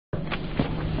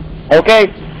Okay.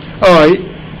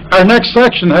 Our next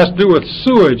section has to do with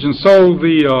sewage, and so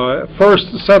the first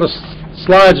set of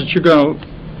slides that you're going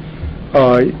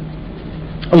to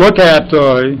look at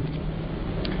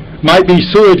might be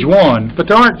sewage 1, but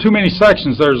there aren't too many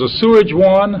sections. There's a sewage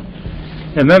 1,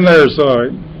 and then there's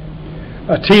a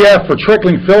TF for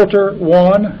trickling filter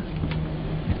 1,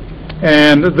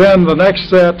 and then the next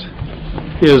set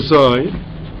is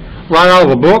right out of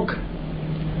the book,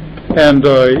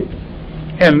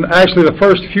 and actually the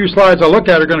first few slides I look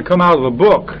at are going to come out of the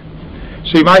book,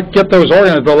 so you might get those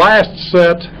oriented. The last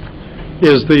set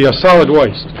is the solid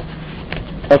waste.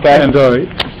 Okay.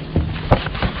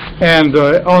 And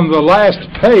on the last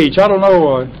page, I don't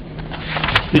know,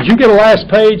 did you get a last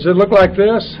page that looked like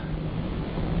this?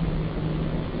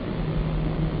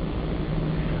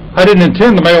 I didn't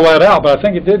intend to mail that out, but I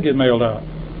think it did get mailed out.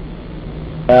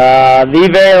 The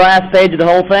very last page of the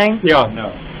whole thing? Yeah.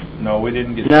 No, we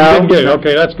didn't get it. No. You didn't get it.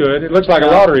 Okay, that's good. It looks like a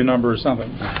lottery number or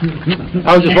something.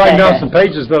 I was just writing down some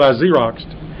pages that I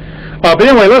Xeroxed. But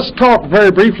anyway, let's talk very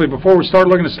briefly before we start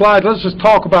looking at slides. Let's just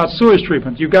talk about sewage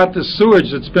treatment. You've got this sewage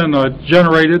that's been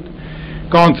generated,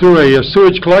 gone through a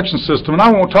sewage collection system. And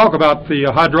I won't talk about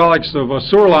the hydraulics of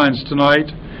sewer lines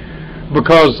tonight,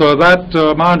 because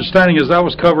my understanding is that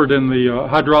was covered in the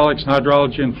hydraulics and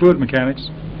hydrology and fluid mechanics.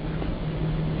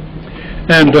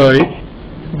 And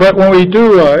but when we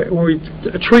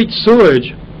treat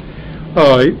sewage,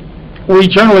 we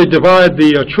generally divide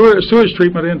the sewage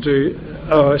treatment into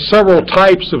several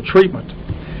types of treatment.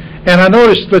 And I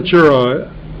noticed that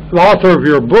the author of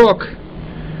your book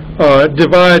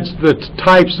divides the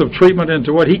types of treatment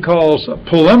into what he calls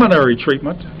preliminary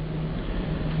treatment.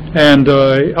 And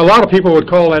a lot of people would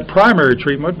call that primary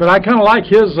treatment, but I kind of like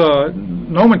his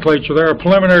nomenclature there,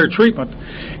 preliminary treatment.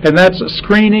 And that's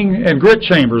screening and grit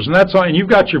chambers. And that's on, and you've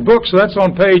got your book, so that's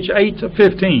on page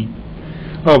 815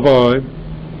 of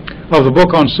the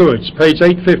book on sewage. Page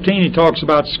 815, he talks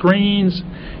about screens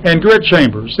and grit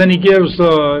chambers. Then he gives,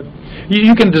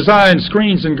 you can design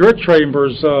screens and grit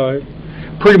chambers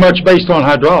pretty much based on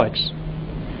hydraulics.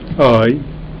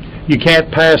 You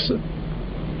can't pass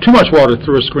too much water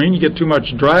through a screen. You get too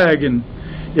much drag, and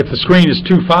if the screen is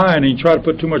too fine and you try to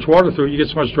put too much water through it, you get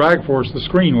so much drag force, the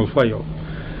screen will fail.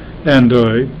 And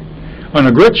on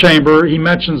a grit chamber, he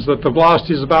mentions that the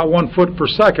velocity is about 1 foot per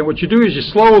second. What you do is you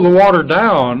slow the water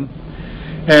down,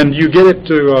 and you get it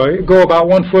to go about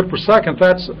 1 foot per second.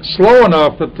 That's slow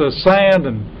enough that the sand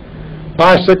and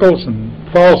bicycles and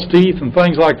false teeth and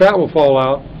things like that will fall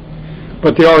out,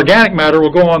 but the organic matter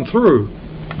will go on through.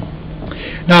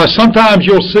 Now, sometimes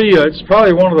you'll see, it's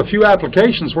probably one of the few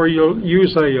applications where you'll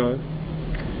use a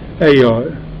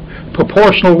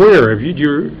proportional weir. Have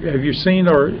you seen,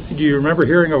 or do you remember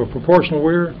hearing of a proportional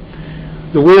weir?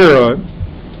 The weir,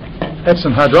 that's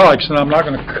in hydraulics, and I'm not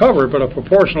going to cover it, but a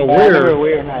proportional weir.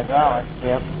 Weir in hydraulics,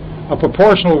 yep. A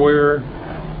proportional weir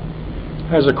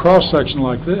has a cross section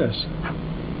like this,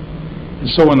 and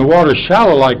so when the water is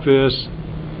shallow like this,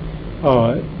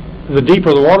 the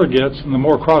deeper the water gets and the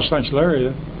more cross-sectional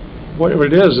area, what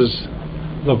it is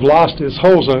the velocity. This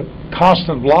holds a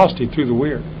constant velocity through the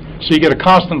weir. So you get a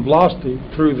constant velocity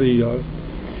through the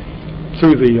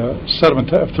sediment,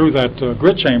 through that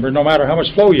grit chamber, no matter how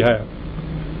much flow you have.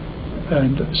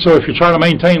 And so if you're trying to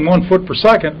maintain 1 foot per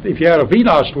second, if you had a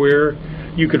V-notched weir,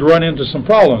 you could run into some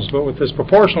problems. But with this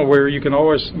proportional weir, you can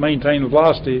always maintain the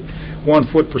velocity 1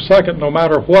 foot per second, no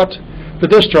matter what the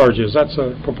discharge is. That's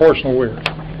a proportional weir.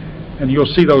 And you'll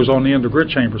see those on the end of grit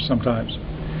chambers sometimes.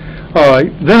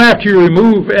 Then after you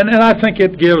remove, and I think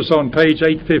it gives on page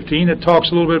 815, it talks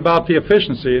a little bit about the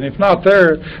efficiency. And if not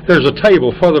there, there's a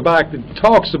table further back that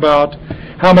talks about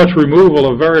how much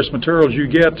removal of various materials you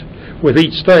get with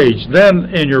each stage.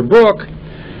 Then in your book,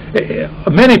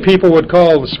 many people would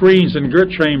call the screens and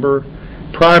grit chamber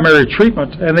primary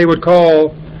treatment, and they would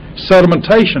call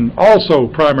sedimentation also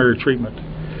primary treatment.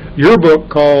 Your book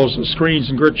calls screens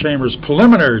and grit chambers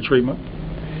preliminary treatment,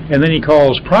 and then he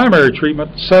calls primary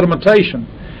treatment sedimentation.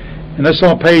 And that's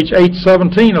on page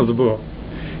 817 of the book.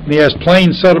 And he has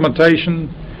plain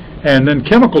sedimentation and then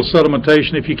chemical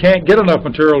sedimentation if you can't get enough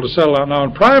material to settle out. Now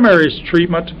in primary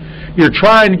treatment, you're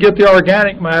trying to get the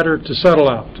organic matter to settle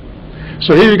out.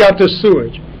 So here you got this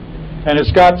sewage, and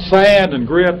it's got sand and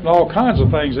grit and all kinds of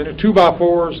things in it,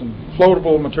 2x4s and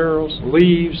floatable materials,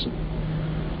 leaves,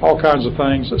 all kinds of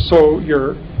things. So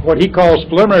your what he calls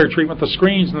preliminary treatment, the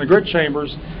screens and the grit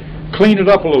chambers, clean it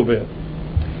up a little bit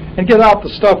and get out the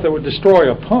stuff that would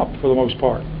destroy a pump for the most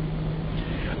part.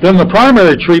 Then the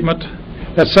primary treatment,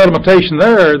 that sedimentation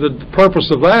there, the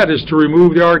purpose of that is to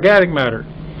remove the organic matter.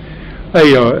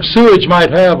 A sewage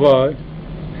might have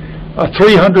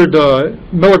 300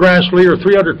 milligrams per liter,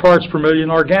 300 parts per million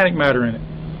organic matter in it.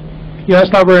 Yeah,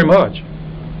 that's not very much.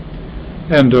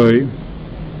 And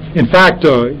in fact,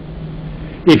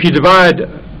 if you divide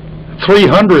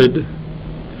 300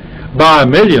 by a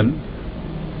million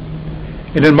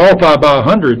and then multiply by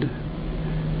 100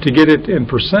 to get it in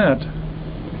percent,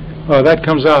 that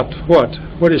comes out what?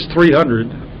 What is 300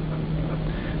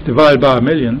 divided by a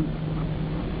million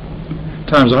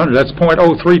times 100? That's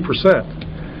 0.03%.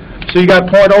 So you got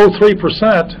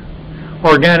 0.03%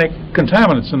 organic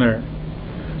contaminants in there.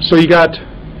 So you got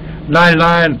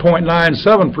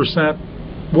 99.97%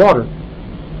 water.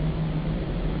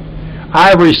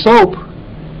 Ivory soap,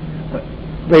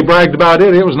 they bragged about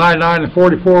it. It was 99 and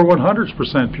 44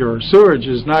 100% pure. Sewage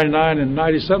is 99 and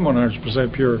 97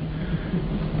 100% pure.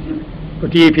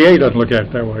 But the EPA doesn't look at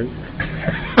it that way.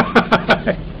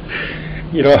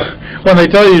 You know, when they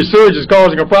tell you sewage is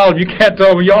causing a problem, you can't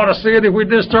tell them you ought to see it if we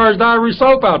discharged ivory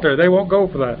soap out there. They won't go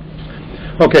for that.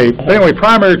 Okay, anyway,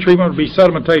 primary treatment would be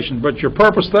sedimentation, but your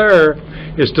purpose there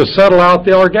is to settle out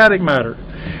the organic matter.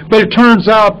 But it turns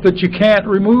out that you can't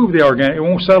remove the organic. It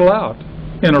won't settle out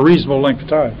in a reasonable length of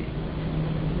time.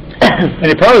 And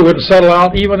it probably wouldn't settle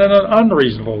out even in an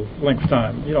unreasonable length of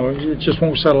time. You know, it just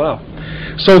won't settle out.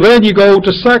 So then you go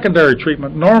to secondary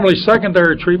treatment. Normally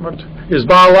secondary treatment is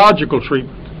biological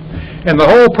treatment. And the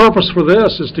whole purpose for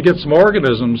this is to get some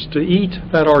organisms to eat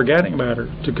that organic matter,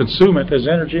 to consume it as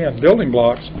energy and building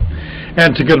blocks,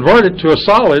 and to convert it to a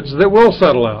solids that will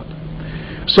settle out.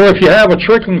 So if you have a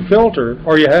trickling filter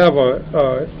or you have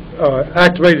a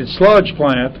activated sludge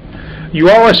plant, you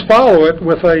always follow it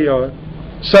with a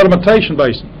sedimentation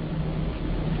basin,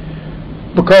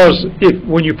 because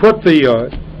when you put the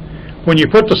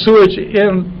sewage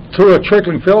in through a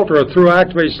trickling filter or through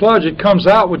activated sludge, it comes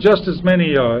out with just as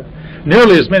many,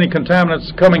 nearly as many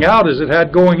contaminants coming out as it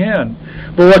had going in.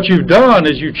 But what you've done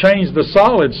is you changed the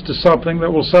solids to something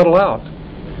that will settle out.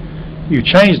 You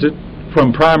changed it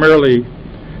from primarily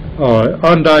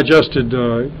undigested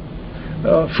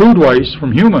food waste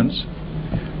from humans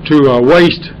to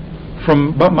waste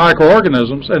from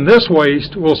microorganisms, and this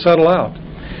waste will settle out.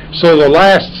 So the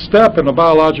last step in a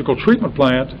biological treatment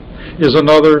plant is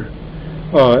another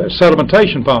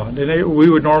sedimentation pond, and we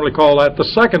would normally call that the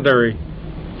secondary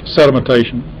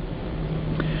sedimentation.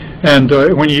 And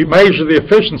when you measure the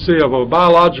efficiency of a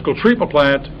biological treatment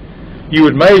plant, you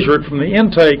would measure it from the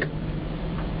intake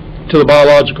to the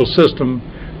biological system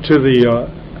to the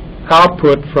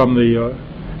output from the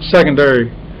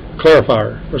secondary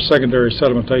clarifier or secondary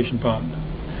sedimentation pond.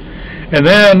 And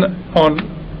then on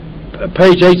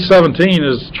page 817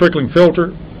 is trickling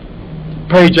filter.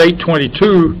 Page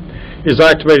 822 is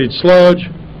activated sludge.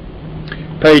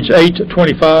 Page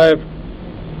 825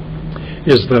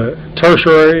 is the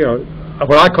tertiary, or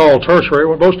what I call tertiary,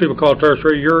 what most people call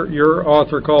tertiary. Your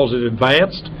author calls it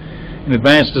advanced, and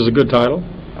advanced is a good title.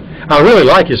 I really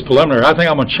like his preliminary. I think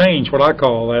I'm going to change what I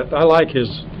call that. I like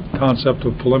his concept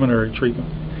of preliminary treatment.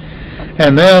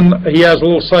 And then he has a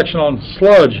little section on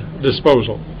sludge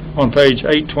disposal on page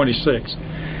 826.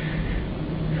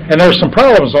 And there's some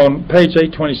problems on page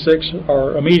 826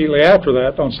 or immediately after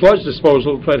that on sludge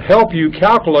disposal that help you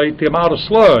calculate the amount of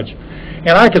sludge.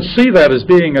 And I could see that as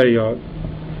being a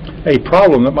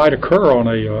problem that might occur on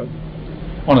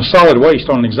a solid waste,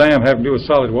 on an exam having to do with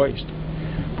solid waste.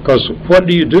 Because what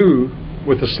do you do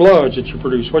with the sludge that you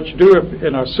produce? What you do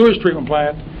in a sewage treatment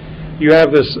plant, you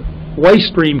have this waste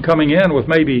stream coming in with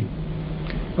maybe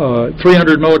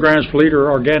 300 milligrams per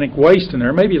liter organic waste in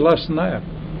there, maybe less than that.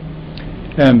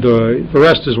 And the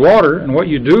rest is water, and what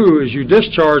you do is you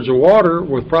discharge the water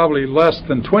with probably less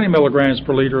than 20 milligrams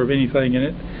per liter of anything in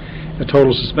it, the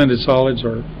total suspended solids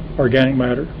or organic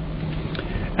matter.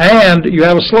 And you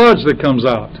have a sludge that comes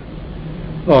out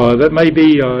that may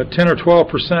be 10 or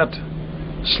 12%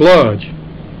 sludge,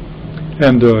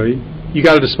 and you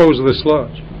got to dispose of this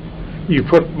sludge. You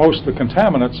put most of the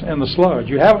contaminants in the sludge.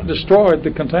 You haven't destroyed the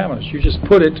contaminants. You just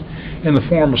put it in the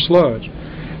form of sludge.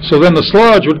 So then the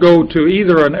sludge would go to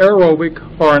either an aerobic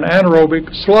or an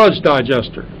anaerobic sludge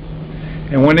digester.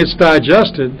 And when it's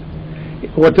digested,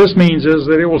 what this means is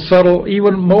that it will settle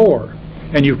even more.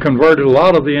 And you've converted a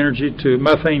lot of the energy to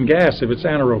methane gas if it's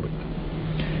anaerobic.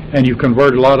 And you've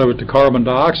converted a lot of it to carbon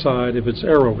dioxide if it's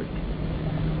aerobic.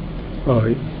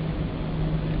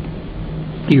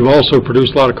 You've also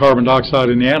produced a lot of carbon dioxide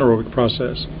in the anaerobic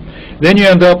process. Then you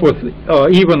end up with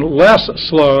even less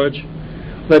sludge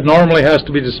that normally has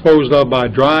to be disposed of by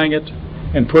drying it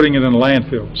and putting it in a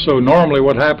landfill. So normally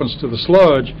what happens to the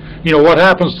sludge, what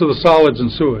happens to the solids in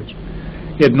sewage?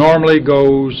 It normally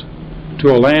goes to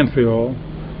a landfill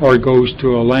or it goes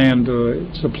to a land,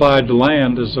 it's applied to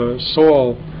land as a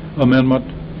soil amendment,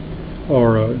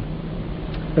 or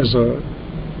as a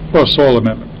soil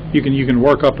amendment. You can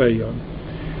work up a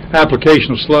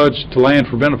application of sludge to land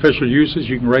for beneficial uses.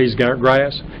 You can raise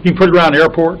grass. You can put it around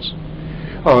airports.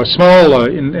 Small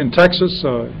in Texas,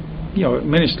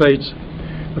 many states,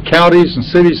 counties and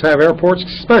cities have airports,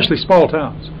 especially small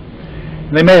towns.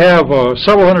 And they may have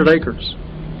several hundred acres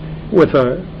with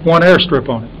one airstrip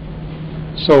on it.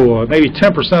 So maybe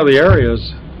 10% of the area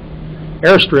is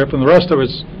airstrip, and the rest of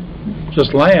it's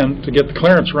just land to get the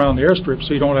clearance around the airstrip,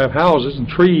 so you don't have houses and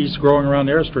trees growing around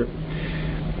the airstrip.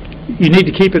 You need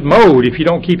to keep it mowed. If you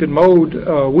don't keep it mowed,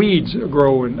 weeds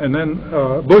grow, and then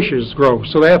bushes grow.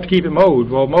 So they have to keep it mowed.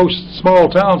 Well, most small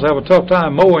towns have a tough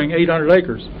time mowing 800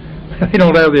 acres. They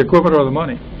don't have the equipment or the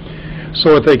money.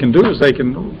 So what they can do is they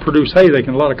can produce hay. They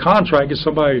can let a contract get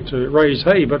somebody to raise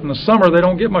hay, but in the summer they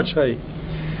don't get much hay,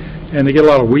 and they get a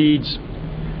lot of weeds.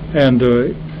 And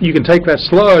you can take that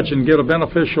sludge and get a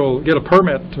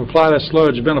permit to apply that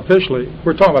sludge beneficially.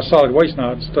 We're talking about solid waste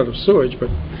now instead of sewage, but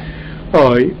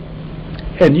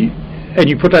and you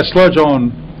put that sludge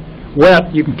on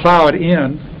wet. You can plow it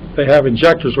in. They have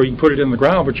injectors where you can put it in the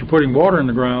ground, but you're putting water in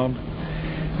the ground,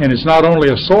 and it's not only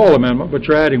a soil amendment, but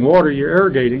you're adding water. You're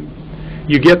irrigating.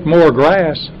 You get more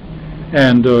grass,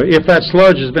 and if that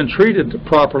sludge has been treated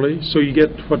properly, so you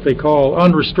get what they call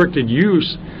unrestricted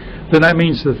use, then that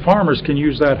means that farmers can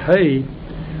use that hay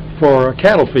for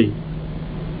cattle feed,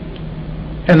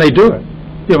 and they do it.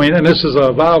 And this is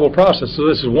a viable process. So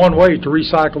this is one way to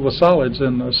recycle the solids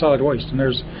in solid waste. And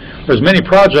there's many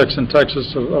projects in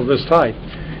Texas of this type.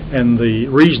 And the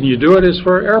reason you do it is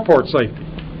for airport safety.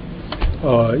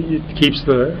 It keeps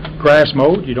the grass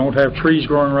mowed. You don't have trees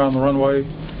growing around the runway.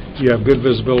 You have good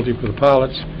visibility for the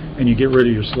pilots, and you get rid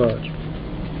of your sludge.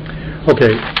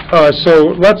 Okay,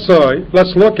 so let's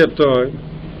look at the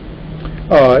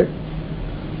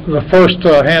first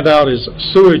handout is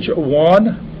Sewage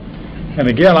 1. And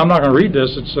again, I'm not going to read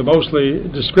this. It's mostly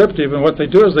descriptive, and what they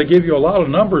do is they give you a lot of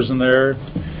numbers in there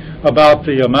about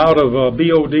the amount of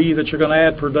BOD that you're going to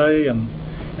add per day and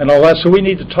all that. So we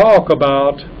need to talk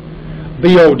about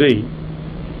BOD.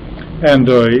 And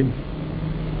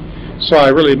so I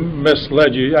really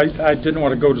misled you. I didn't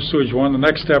want to go to Sewage 1. The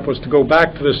next step was to go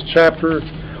back to this chapter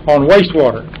on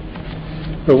wastewater,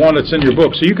 the one that's in your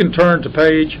book. So you can turn to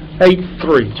page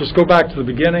 8.3. Just go back to the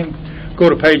beginning. Go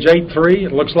to page 8.3.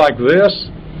 It looks like this,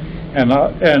 and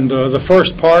the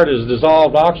first part is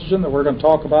dissolved oxygen that we're going to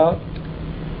talk about.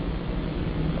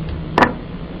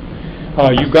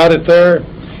 You've got it there,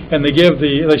 and they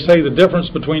say the difference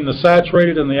between the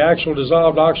saturated and the actual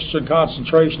dissolved oxygen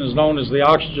concentration is known as the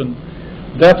oxygen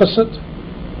deficit,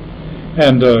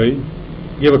 and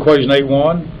give equation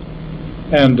 8.1,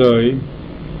 and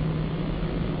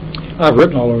I've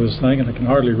written all over this thing, and I can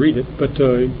hardly read it, but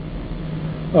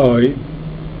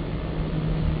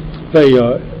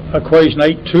equation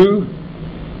 8.2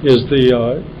 is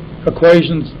the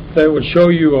equations that would show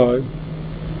you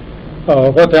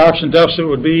what the oxygen deficit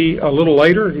would be a little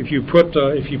later if you put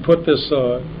this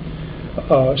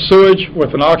sewage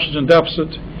with an oxygen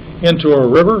deficit into a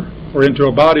river or into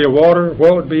a body of water.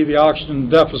 What would be the oxygen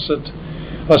deficit,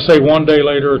 let's say 1 day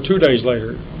later or 2 days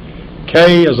later?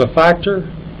 K is a factor.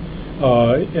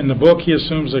 In the book, he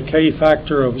assumes a K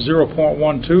factor of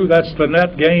 0.12. That's the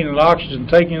net gain in oxygen,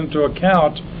 taking into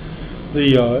account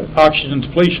the oxygen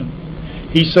depletion.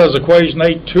 He says equation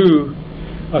 8.2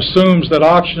 assumes that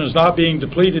oxygen is not being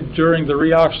depleted during the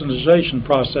reoxygenation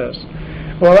process.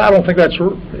 Well, I don't think that's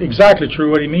exactly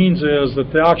true. What he means is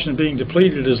that the oxygen being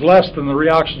depleted is less than the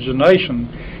reoxygenation,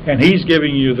 and he's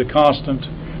giving you the constant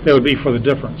that would be for the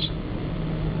difference.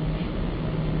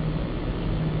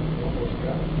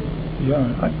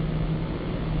 Yeah.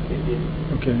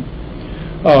 Okay.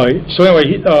 So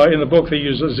anyway, in the book they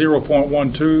use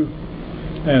 0.12,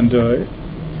 and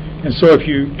so if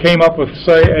you came up with,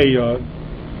 say,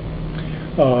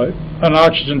 an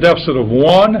oxygen deficit of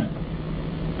 1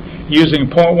 using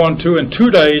 0.12 in 2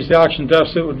 days, the oxygen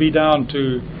deficit would be down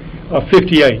to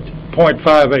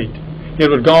 58.58. It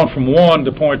would have gone from 1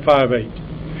 to 0.58.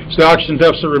 So the oxygen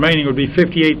deficit remaining would be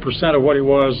 58% of what it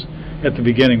was at the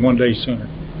beginning, 1 day sooner.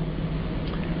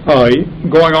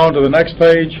 Going on to the next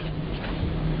page,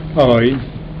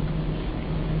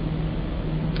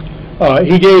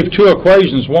 he gave two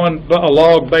equations, one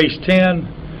log base 10,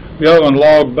 the other one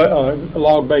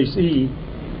log base E,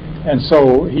 and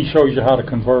so he shows you how to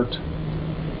convert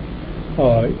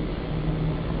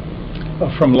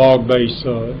from log base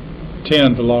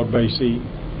 10 to log base E.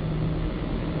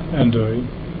 And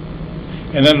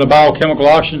then the biochemical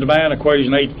oxygen demand,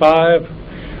 equation 8.5.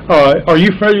 Are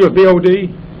you familiar with BOD?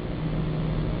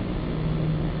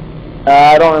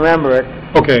 I don't remember it.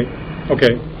 Okay.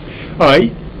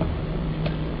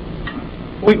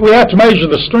 We have to measure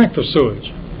the strength of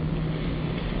sewage.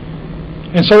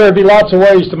 And so there'd be lots of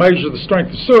ways to measure the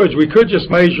strength of sewage. We could just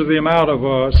measure the amount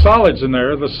of solids in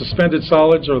there, the suspended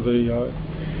solids or the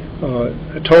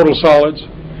total solids,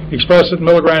 express it in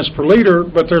milligrams per liter,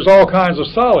 but there's all kinds of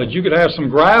solids. You could have some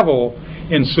gravel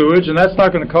in sewage, and that's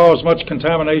not going to cause much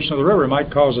contamination of the river. It might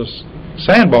cause a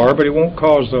sandbar, but it won't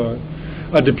cause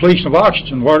a depletion of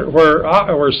oxygen.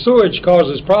 Where sewage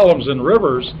causes problems in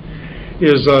rivers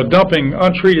is dumping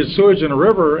untreated sewage in a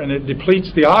river, and it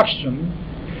depletes the oxygen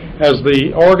as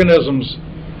the organisms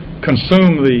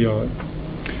consume the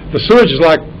sewage. Is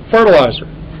like fertilizer,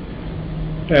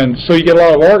 and so you get a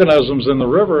lot of organisms in the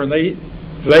river, and they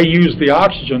use the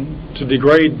oxygen to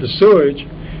degrade the sewage,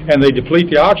 and they deplete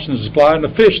the oxygen supply, and the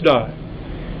fish die.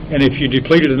 And if you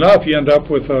deplete it enough, you end up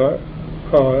with a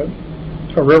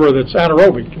river that's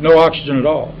anaerobic, no oxygen at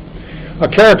all. A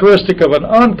characteristic of an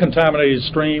uncontaminated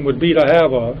stream would be to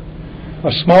have a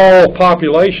small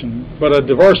population, but a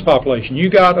diverse population. You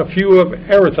got a few of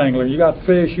everything. You got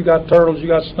fish, you got turtles, you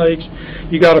got snakes,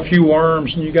 you got a few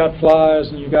worms, and you got flies,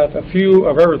 and you got a few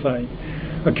of everything.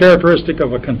 A characteristic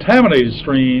of a contaminated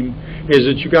stream is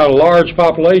that you got a large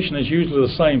population. It's usually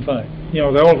the same thing. You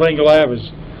know, the only thing you'll have is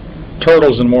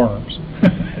turtles and worms.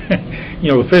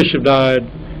 You know, the fish have died,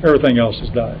 everything else has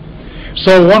died.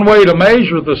 So one way to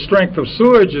measure the strength of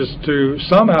sewage is to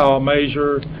somehow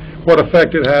measure what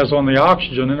effect it has on the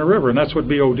oxygen in the river, and that's what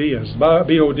BOD is.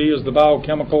 BOD is the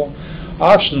biochemical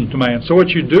oxygen demand. So what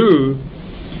you do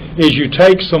is you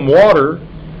take some water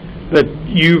that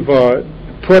you've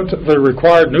put the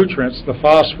required nutrients, the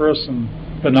phosphorus and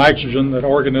the nitrogen that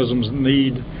organisms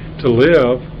need to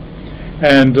live,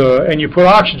 and you put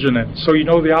oxygen in it, so you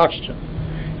know the oxygen.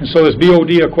 And so this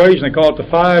BOD equation, they call it the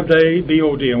 5-day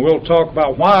BOD, and we'll talk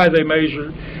about why they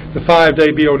measure the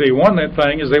 5-day BOD. One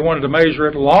thing is they wanted to measure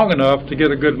it long enough to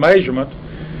get a good measurement,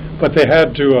 but they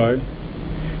had to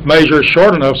measure it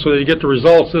short enough so they get the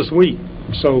results this week.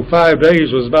 So 5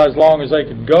 days was about as long as they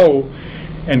could go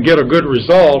and get a good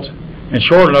result, and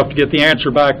short enough to get the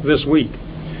answer back this week.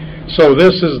 So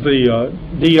this is the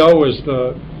DO is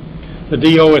the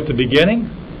DO at the beginning,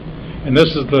 and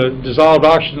this is the dissolved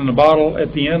oxygen in the bottle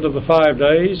at the end of the 5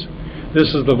 days.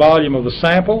 This is the volume of the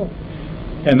sample,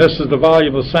 and this is the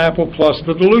volume of the sample plus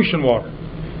the dilution water.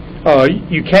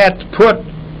 You can't put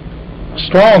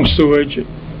strong sewage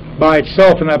by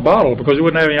itself in that bottle because it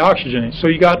wouldn't have any oxygen in it. So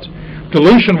you got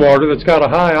dilution water that's got a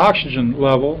high oxygen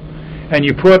level, and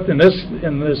you put in this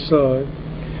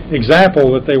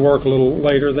example that they work a little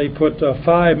later, they put 5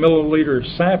 milliliter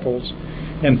samples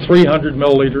in 300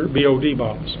 milliliter BOD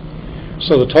bottles.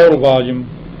 So the total volume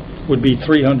would be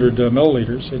 300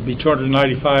 milliliters. It'd be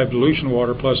 295 dilution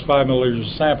water plus 5 milliliters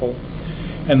of sample,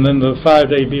 and then the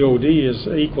 5-day BOD is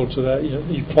equal to that.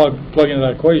 You plug into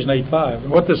that equation 8.5.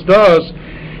 And what this does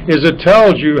is it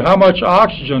tells you how much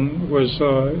oxygen was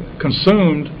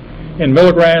consumed in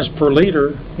milligrams per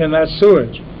liter in that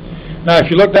sewage. Now,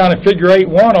 if you look down at Figure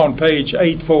 8.1 on page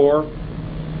 8.4,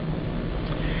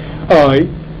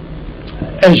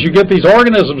 as you get these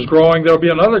organisms growing, there'll be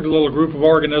another little group of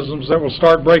organisms that will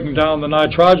start breaking down the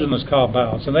nitrogenous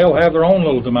compounds, and they'll have their own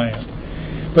little demand.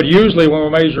 But usually when we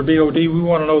measure BOD, we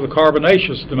want to know the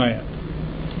carbonaceous demand.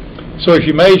 So if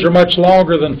you measure much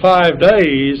longer than 5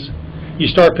 days, you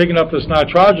start picking up this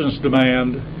nitrogenous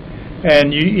demand,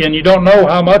 and you don't know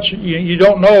how much, you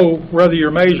don't know whether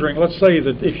you're measuring. Let's say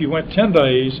that if you went 10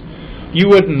 days, you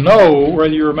wouldn't know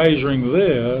whether you were measuring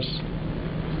this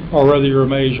or whether you were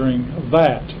measuring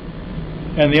that.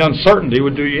 And the uncertainty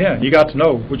would do you in. You got to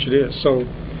know which it is. So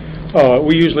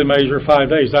we usually measure 5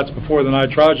 days. That's before the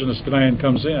nitrogenous demand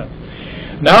comes in.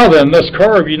 Now then, this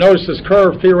curve, you notice this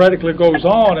curve theoretically goes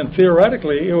on, and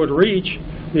theoretically it would reach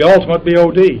the ultimate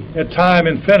BOD. At time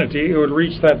infinity, it would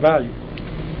reach that value.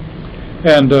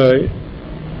 And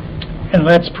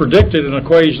that's predicted in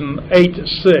equation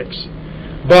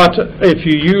 8.6. But if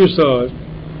you use a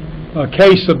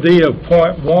case of D of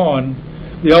 0.1,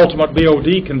 the ultimate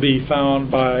BOD can be found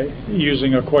by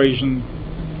using equation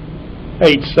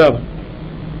 8.7.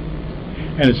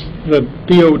 And it's the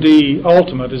BOD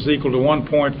ultimate is equal to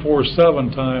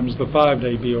 1.47 times the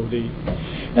 5-day BOD.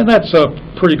 And that's a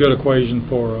pretty good equation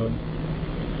for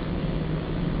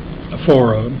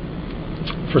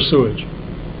sewage.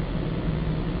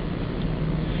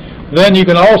 Then you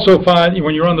can also find,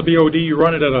 when you run the BOD, you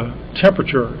run it at a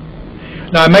temperature.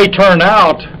 Now, it may turn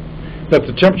out that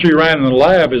the temperature you ran in the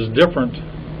lab is different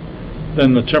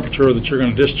than the temperature that you're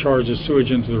going to discharge the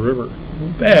sewage into the river.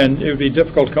 and it would be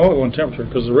difficult to come up with one temperature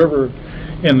because the river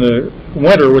in the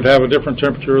winter would have a different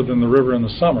temperature than the river in the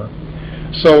summer.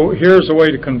 So here's a way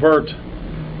to convert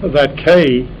that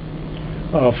K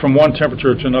from one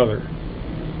temperature to another.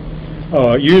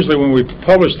 Usually when we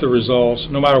publish the results,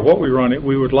 no matter what we run it,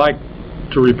 we would like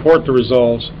to report the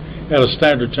results at a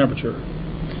standard temperature.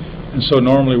 And so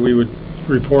normally we would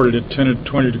report it at 10 to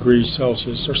 20 degrees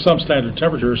Celsius or some standard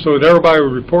temperature so that everybody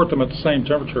would report them at the same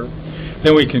temperature.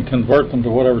 Then we can convert them to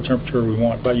whatever temperature we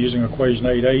want by using equation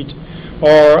 8.8,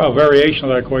 or a variation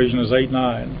of that equation is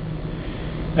 8.9.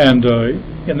 And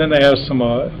then they have some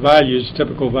values,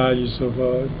 typical values of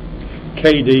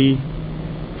KD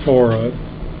for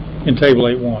in table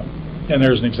 8.1. And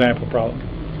there's an example problem.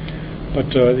 But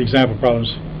the example problem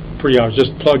is pretty obvious.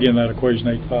 Just plug in that equation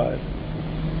 8.5.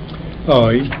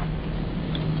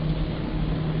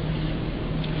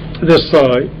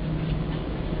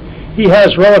 He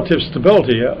has relative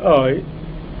stability.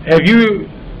 Have you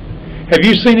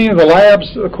seen any of the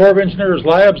labs, the Corps of Engineers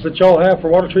labs that y'all have for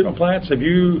water treatment plants? Have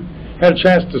you had a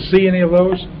chance to see any of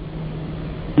those?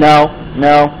 No,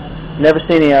 never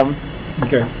seen any of them.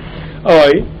 Okay.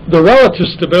 The relative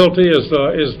stability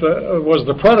was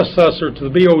the predecessor to the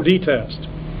BOD test,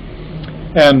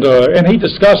 and he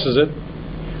discusses it.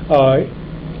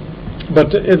 But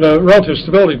the relative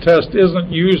stability test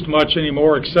isn't used much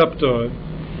anymore, except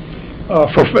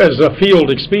as a field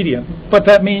expedient. But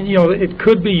that means it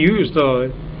could be used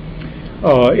in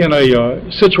a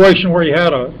situation where you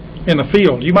had in the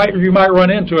field. You might run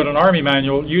into it in an Army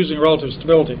manual using relative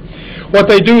stability. What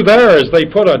they do there is they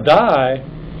put a dye.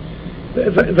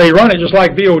 They run it just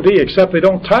like BOD, except they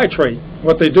don't titrate.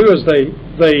 What they do is they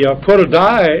put a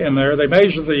dye in there. They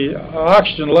measure the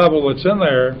oxygen level that's in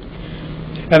there,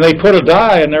 and they put a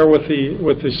dye in there with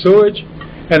the sewage,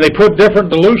 and they put different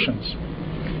dilutions.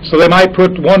 So they might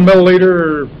put 1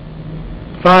 milliliter,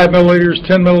 5 milliliters,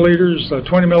 10 milliliters,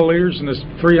 20 milliliters in this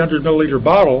 300 milliliter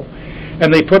bottle,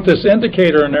 and they put this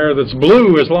indicator in there that's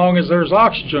blue as long as there's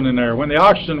oxygen in there. When it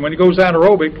goes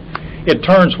anaerobic, it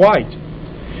turns white.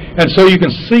 And so you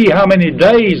can see how many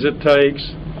days it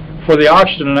takes for the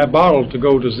oxygen in that bottle to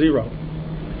go to zero.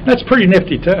 That's a pretty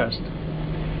nifty test.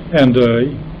 And so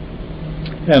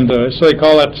they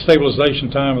call that the stabilization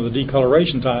time or the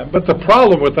decoloration time. But the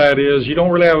problem with that is you don't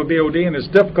really have a BOD, and it's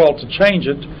difficult to change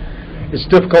it. It's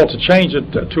difficult to change it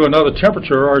to another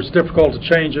temperature, or it's difficult to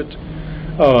change it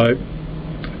to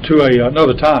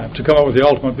another time to come up with the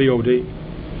ultimate BOD.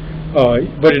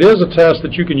 But it is a test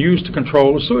that you can use to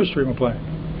control a sewage treatment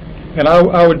plant. And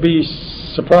I would be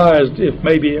surprised if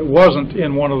maybe it wasn't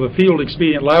in one of the field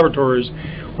expedient laboratories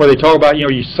where they talk about,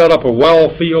 you set up a well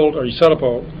field, or you set up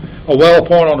a well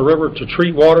point on the river to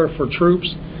treat water for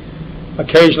troops.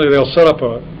 Occasionally they'll set up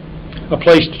a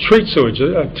place to treat sewage,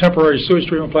 a temporary sewage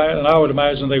treatment plant, and I would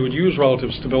imagine they would use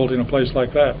relative stability in a place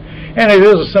like that. And it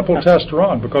is a simple test to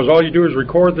run, because all you do is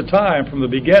record the time from the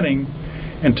beginning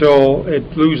until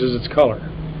it loses its color.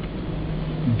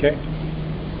 Okay.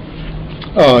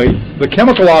 The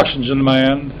chemical oxygen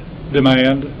demand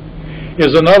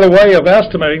is another way of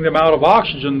estimating the amount of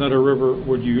oxygen that a river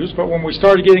would use. But when we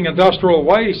started getting industrial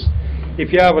waste,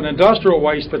 if you have an industrial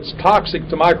waste that's toxic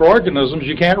to microorganisms,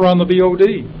 you can't run the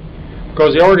BOD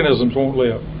because the organisms won't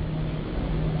live.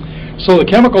 So the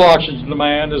chemical oxygen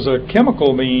demand is a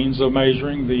chemical means of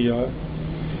measuring the,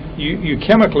 you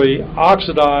chemically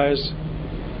oxidize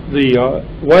the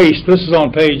waste. This is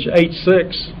on page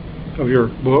 8.6 of your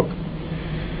book.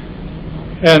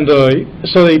 And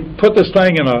so they put this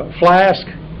thing in a flask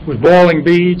with boiling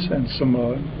beads and some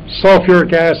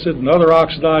sulfuric acid and other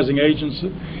oxidizing agents,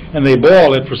 and they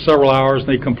boil it for several hours, and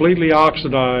they completely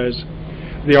oxidize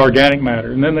the organic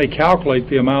matter. And then they calculate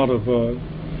the amount of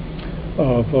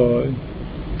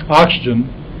oxygen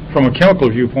from a chemical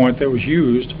viewpoint that was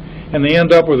used, and they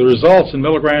end up with the results in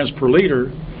milligrams per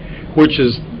liter, which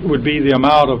would be the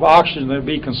amount of oxygen that would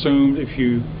be consumed if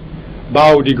you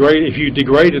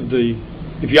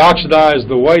if you oxidize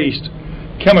the waste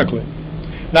chemically.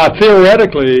 Now,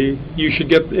 theoretically, you should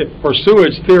get, for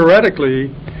sewage, theoretically,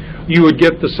 you would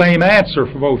get the same answer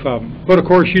for both of them. But of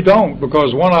course you don't,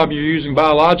 because one of them you're using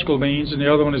biological means and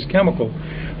the other one is chemical.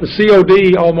 The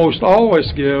COD almost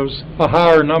always gives a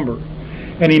higher number.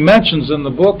 And he mentions in the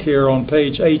book here on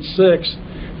page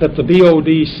 8.6 that the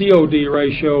BOD-COD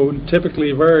ratio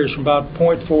typically varies from about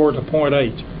 0.4 to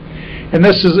 0.8. And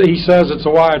this is, he says it's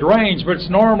a wide range, but it's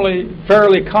normally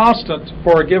fairly constant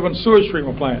for a given sewage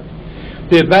treatment plant.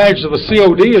 The advantage of the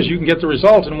COD is you can get the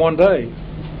result in 1 day.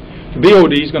 The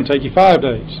BOD is going to take you 5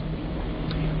 days.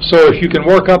 So if you can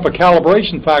work up a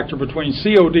calibration factor between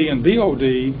COD and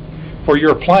BOD for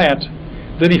your plant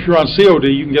Then if you're on COD,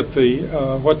 you can get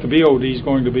the what the BOD is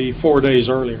going to be 4 days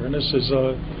earlier. And this is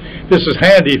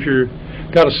handy if you've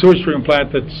got a sewage treatment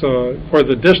plant that's where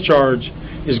the discharge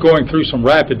is going through some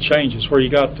rapid changes, where you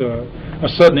got a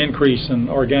sudden increase in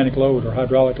organic load or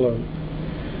hydraulic load.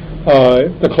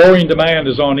 The chlorine demand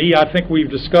is on E. I think we've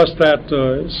discussed that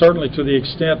certainly to the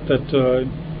extent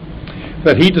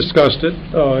that he discussed it.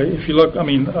 If you look, I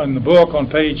mean, in the book on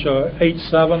page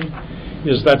 8.7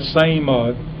 is that same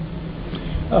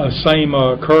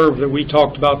curve that we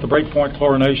talked about, the breakpoint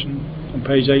chlorination on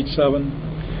page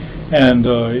 8.7, and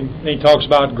he talks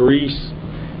about grease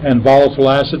and volatile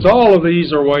acids. All of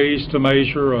these are ways to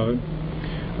measure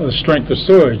the strength of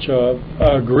sewage.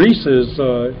 Greases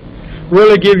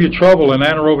really give you trouble in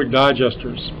anaerobic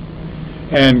digesters,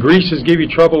 and greases give you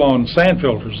trouble on sand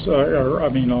filters,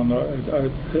 on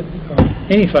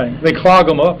anything. They clog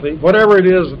them up. Whatever it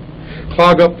is,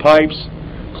 clog up pipes,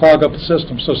 clog up the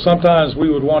system. So sometimes we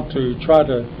would want to try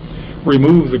to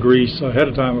remove the grease ahead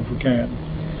of time if we can.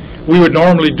 We would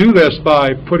normally do this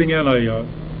by putting in a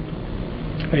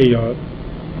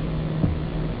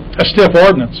stiff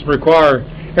ordinance, require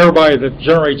everybody that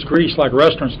generates grease, like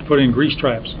restaurants, to put in grease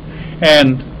traps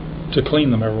and to clean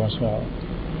them every once in a while.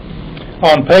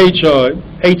 On page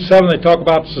 8.7, they talk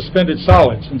about suspended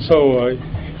solids, and so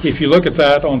if you look at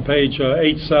that on page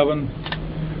 8.7,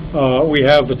 we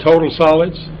have the total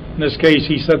solids. In this case,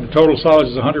 he said the total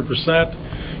solids is 100%.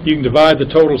 You can divide the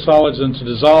total solids into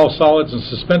dissolved solids and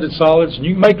suspended solids, and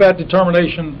you can make that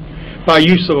determination by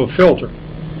use of a filter.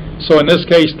 So in this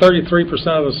case, 33%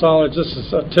 of the solids, this is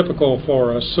typical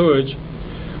for sewage,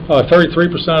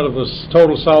 33% of the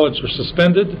total solids are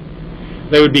suspended.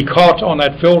 They would be caught on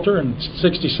that filter, and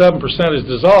 67% is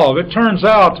dissolved. It turns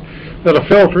out that a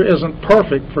filter isn't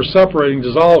perfect for separating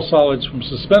dissolved solids from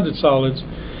suspended solids.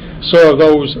 So of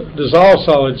those dissolved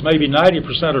solids, maybe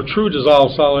 90% are true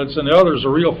dissolved solids, and the others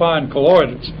are real fine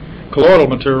colloidal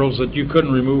materials that you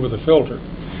couldn't remove with a filter.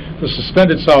 The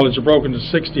suspended solids are broken to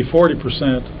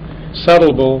 60-40%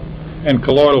 settleable and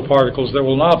colloidal particles that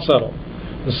will not settle.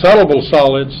 The settleable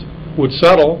solids would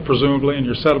settle, presumably, in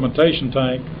your sedimentation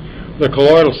tank. The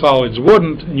colloidal solids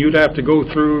wouldn't, and you'd have to go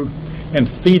through and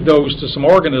feed those to some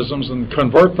organisms and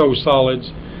convert those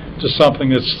solids to something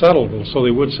that's settleable, so they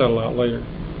would settle out later.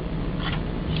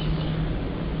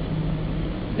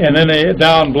 And then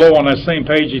down below on that same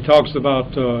page, he talks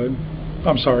about,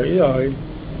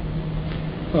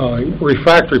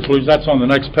 refractory pollutants. That's on the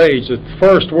next page. The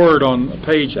first word on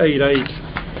page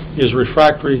 8.8 is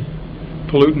refractory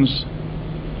pollutants,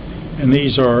 and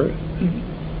these are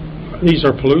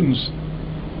pollutants.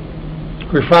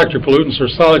 Refractory pollutants are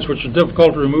solids which are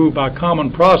difficult to remove by common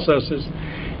processes.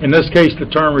 In this case, the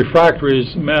term refractory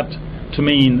is meant to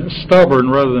mean stubborn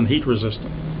rather than heat resistant.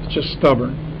 It's just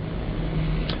stubborn.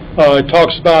 It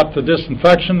talks about the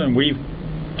disinfection, and we've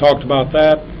talked about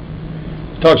that.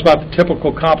 It talks about the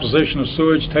typical composition of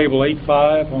sewage, table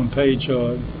 8.5 on page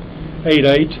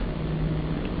 8.8.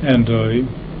 And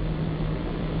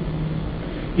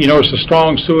you notice the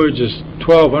strong sewage is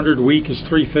 1,200, weak is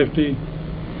 350.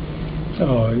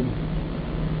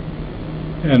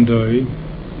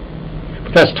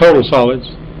 But that's total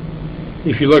solids.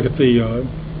 If you look at the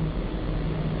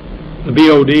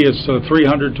BOD, it's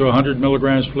 300 to 100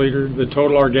 milligrams per liter. The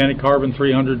total organic carbon,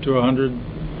 300 to 100.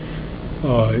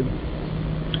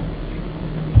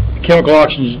 Chemical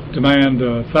oxygen demand,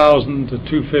 1,000 to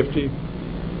 250.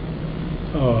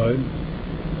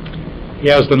 He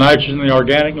has the nitrogen, the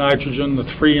organic nitrogen, the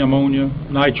free ammonia,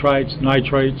 nitrites,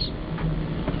 nitrates,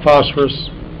 phosphorus,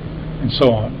 and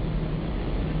so on.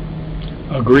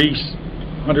 Grease,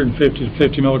 150 to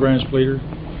 50 milligrams per liter.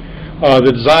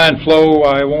 The design flow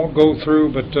I won't go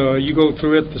through, but you go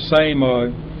through it the same.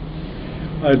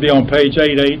 I'd be on page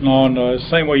 8.8 and on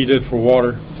same way you did for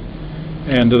water,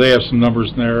 and they have some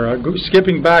numbers in there.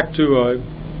 Skipping back to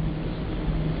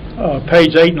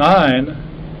page 8.9.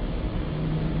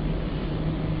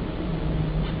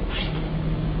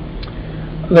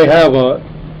 They have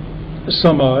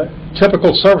some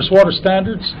typical surface water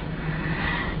standards.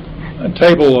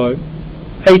 Table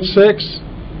 8.6.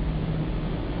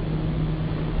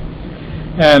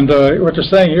 And what they're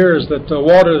saying here is that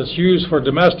water that's used for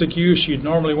domestic use, you'd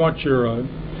normally want your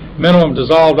minimum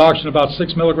dissolved oxygen about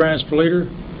 6 milligrams per liter.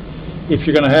 If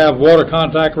you're going to have water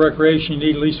contact recreation, you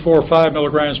need at least 4 or 5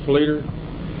 milligrams per liter.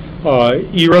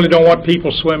 You really don't want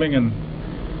people swimming and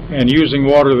using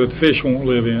water that fish won't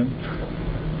live in.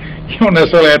 You don't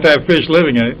necessarily have to have fish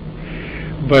living in it,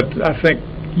 but I think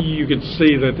you can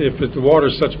see that if the water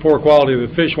is such poor quality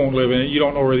that fish won't live in it, you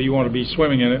don't know whether you want to be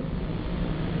swimming in it.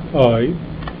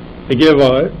 They give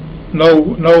no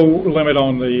limit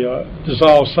on the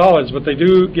dissolved solids, but they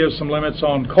do give some limits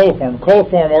on coliform.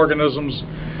 Coliform organisms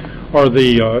are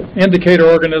the indicator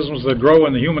organisms that grow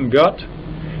in the human gut.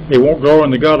 They won't grow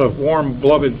in the gut of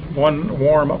warm-blooded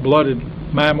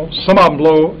mammals. Some of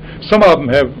them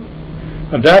have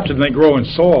adapted and they grow in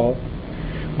soil.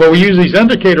 But we use these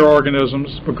indicator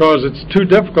organisms because it's too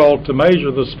difficult to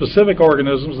measure the specific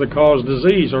organisms that cause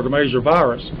disease or to measure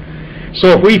virus.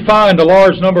 So if we find a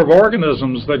large number of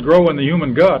organisms that grow in the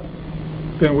human gut,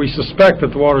 then we suspect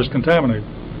that the water is contaminated.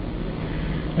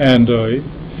 And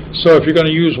so if you're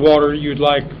going to use water, you'd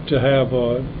like to have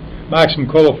maximum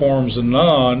coliforms and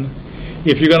none.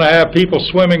 If you're going to have people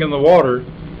swimming in the water,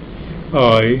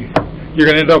 you're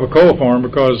going to end up with coliform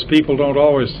because people don't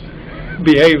always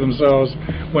behave themselves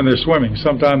when they're swimming.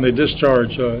 Sometimes they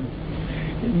discharge,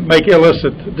 make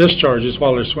illicit discharges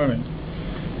while they're swimming.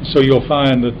 So you'll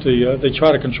find that they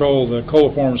try to control the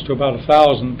coliforms to about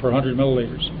 1,000 per 100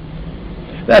 milliliters.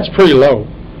 That's pretty low.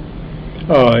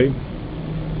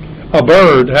 A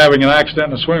bird having an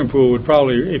accident in a swimming pool would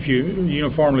probably, if you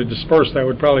uniformly disperse that,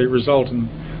 would probably result in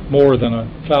more than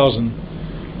 1,000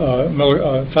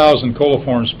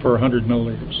 coliforms per 100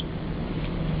 milliliters.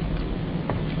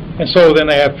 And so then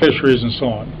they have fisheries and so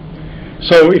on.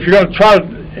 So if you're going to try,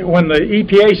 when the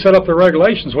EPA set up the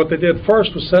regulations, what they did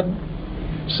first was set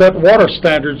water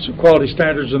standards, quality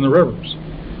standards in the rivers.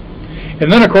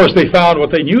 And then, of course, they found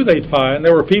what they knew they'd find.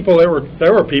 There were people that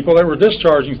were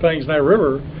discharging things in that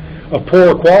river of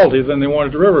poorer quality than they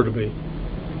wanted the river to be.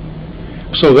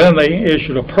 So then they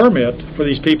issued a permit for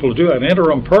these people to do that, an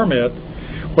interim permit,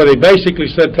 where they basically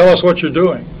said, tell us what you're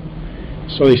doing.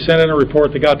 So they sent in a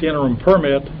report, they got the interim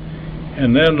permit,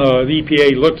 and then the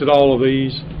EPA looked at all of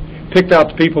these, picked out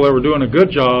the people that were doing a good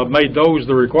job, made those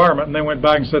the requirement, and then went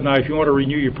back and said, now if you want to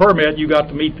renew your permit, you got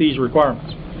to meet these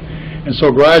requirements. And so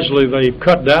gradually they've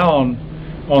cut down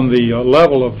on the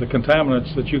level of the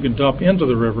contaminants that you can dump into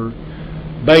the river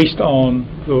based on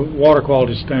the water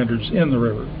quality standards in the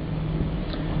river.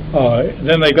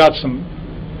 Then they got some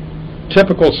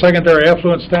typical secondary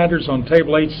effluent standards on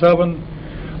Table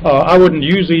 8.7. I wouldn't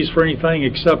use these for anything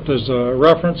except as a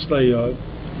reference. They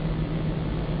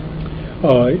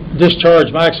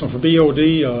discharge maximum for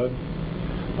BOD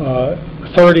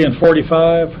 30 and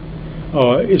 45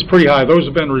 is pretty high. Those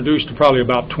have been reduced to probably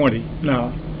about 20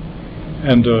 now.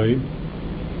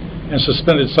 And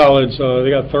suspended solids,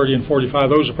 they got 30 and 45.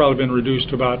 Those have probably been reduced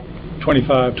to about 20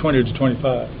 to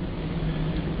 25.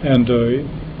 And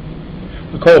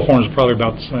the coliforms are probably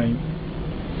about the same.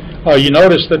 You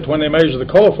notice that when they measure the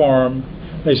coliform,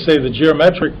 they say the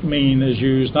geometric mean is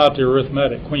used, not the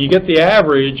arithmetic. When you get the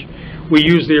average, we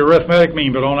use the arithmetic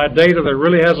mean, but on that data that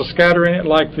really has a scatter in it,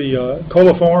 like the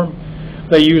coliform,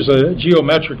 they use a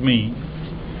geometric mean.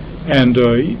 And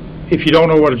if you don't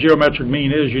know what a geometric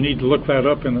mean is, you need to look that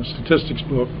up in the statistics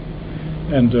book.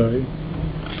 And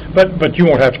but you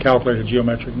won't have to calculate a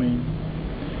geometric mean.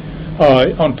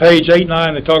 On page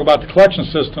 8-9, they talk about the collection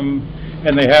system,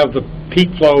 and they have the peak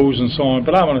flows and so on,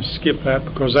 but I'm going to skip that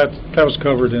because that was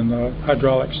covered in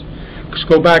hydraulics. Let's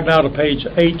go back now to page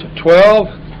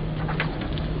 8.12,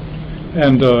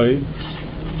 and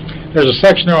there's a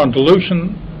section there on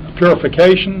dilution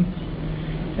purification,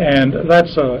 and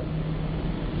that's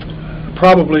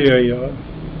probably there's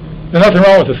nothing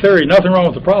wrong with the theory, nothing wrong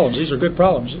with the problems. These are good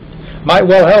problems. Might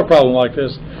well have a problem like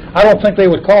this. I don't think they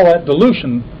would call that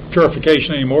dilution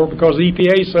purification anymore because the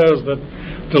EPA says that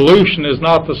dilution is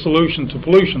not the solution to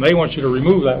pollution. They want you to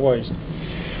remove that waste.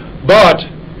 But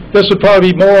this would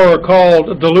probably be more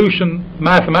called dilution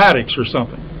mathematics or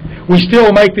something. We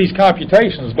still make these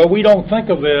computations, but we don't think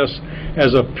of this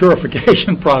as a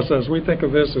purification process. We think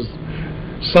of this as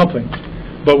something.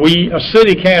 But a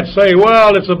city can't say,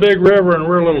 well, it's a big river and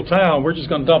we're a little town. We're just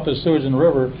going to dump this sewage in the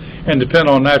river and depend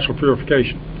on natural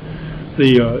purification.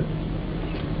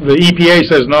 The EPA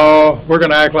says, no, we're going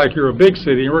to act like you're a big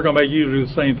city, and we're going to make you do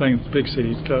the same thing that big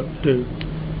cities do.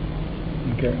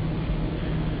 Okay.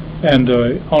 And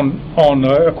on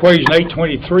equation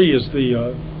 823 is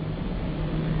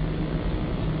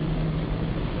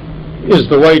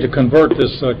the way to convert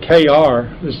this KR,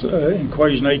 this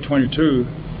equation 822.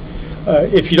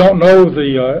 If you don't know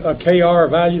the KR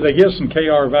value, they give some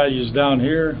KR values down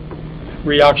here,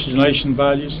 reoxygenation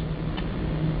values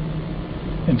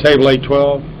in table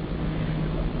 812.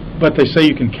 But they say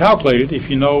you can calculate it if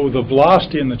you know the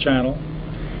velocity in the channel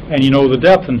and you know the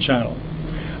depth in the channel.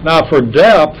 Now for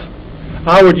depth,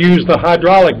 I would use the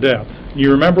hydraulic depth.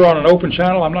 You remember on an open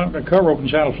channel, I'm not going to cover open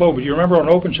channel flow, but you remember on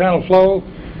open channel flow,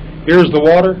 here's the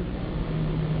water,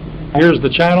 here's the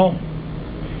channel,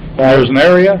 there's an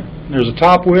area, there's a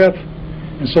top width,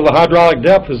 And so the hydraulic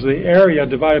depth is the area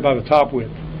divided by the top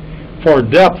width. For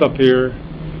depth up here,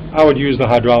 I would use the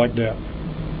hydraulic depth.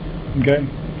 Okay?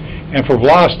 And for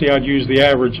velocity, I'd use the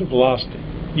average velocity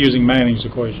using Manning's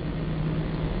equation.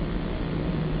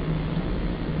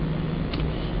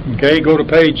 Okay, go to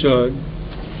page,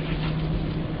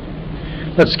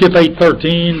 let's skip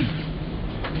 813,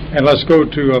 and let's go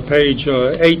to page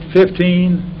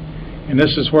 815. And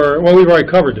this is where, well, we've already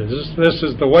covered this. This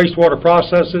is the wastewater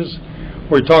processes,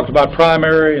 where we talked about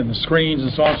primary and the screens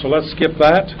and so on, so let's skip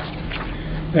that.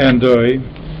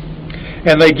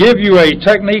 And they give you a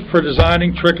technique for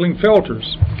designing trickling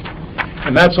filters.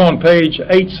 And that's on page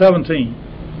 817.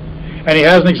 And he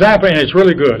has an example, and it's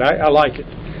really good. I like it.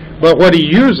 But what he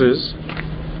uses,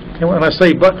 and when I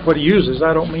say but what he uses,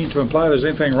 I don't mean to imply there's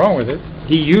anything wrong with it.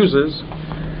 He uses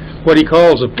what he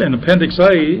calls in Appendix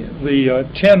A, the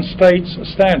 10 states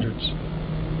standards.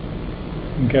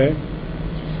 Okay?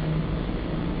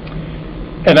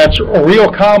 And that's a real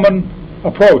common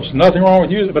approach. Nothing wrong with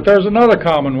using it, but there's another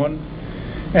common one.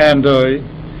 And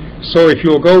so if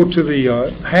you'll go to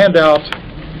the handout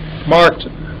marked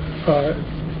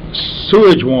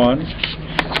sewage 1,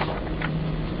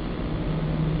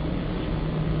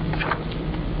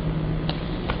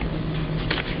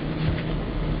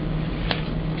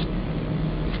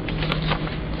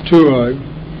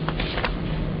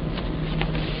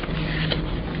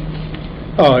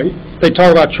 they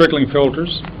talk about trickling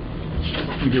filters.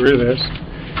 Let me get rid of this.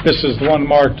 This is the one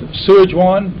marked sewage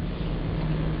 1.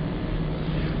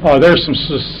 There's some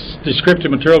descriptive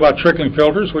material about trickling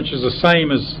filters, which is the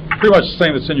same as, pretty much the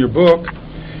same that's in your book.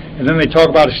 And then they talk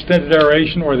about extended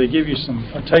aeration, where they give you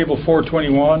a table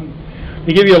 421.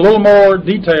 They give you a little more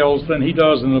details than he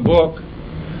does in the book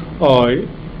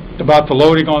about the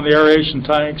loading on the aeration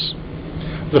tanks.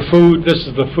 The food, this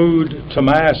is the food to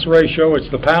mass ratio. It's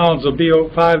the pounds of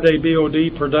 5-day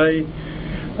BOD per day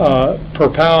per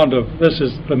pound of, this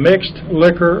is the mixed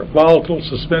liquor, volatile,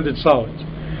 suspended solids.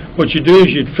 What you do is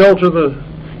you'd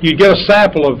you'd get a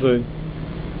sample of the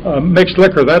mixed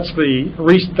liquor. That's the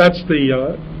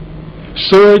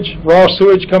sewage, raw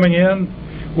sewage coming in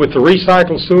with the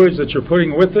recycled sewage that you're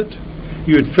putting with it.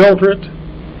 You would filter it,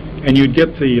 and you'd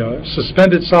get the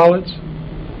suspended solids.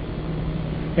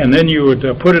 And then you would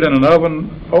put it in an oven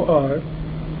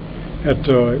at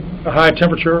a high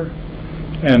temperature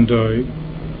and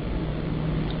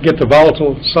get the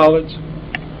volatile solids.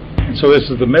 And so this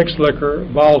is the mixed liquor,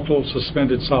 volatile,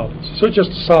 suspended solids. So it's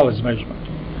just a solids measurement.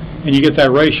 And you get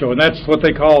that ratio. And that's what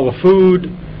they call the food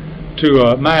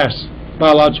to mass,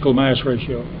 biological mass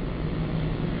ratio.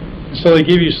 And so they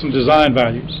give you some design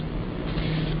values.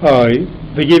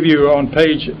 They give you on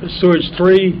page sewage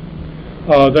 3,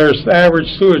 there's the average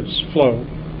sewage flow,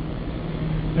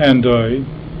 and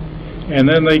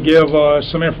then they give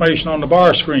some information on the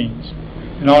bar screens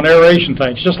and on aeration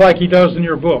tanks, just like he does in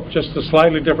your book, just a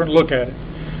slightly different look at it.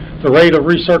 The rate of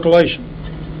recirculation,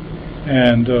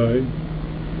 and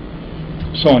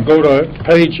so on. Go to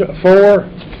page 4,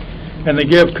 and they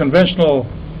give conventional.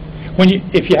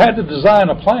 If you had to design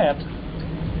a plant,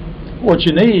 what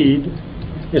you need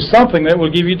is something that will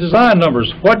give you design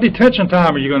numbers. What detention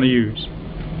time are you going to use?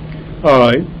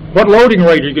 What loading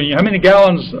rate are you going to use? How many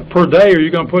gallons per day are you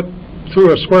going to put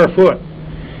through a square foot?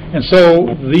 And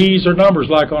so these are numbers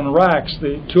like on racks,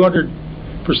 the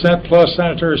 200% plus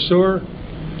sanitary sewer.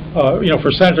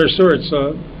 For sanitary sewer, it's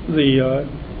the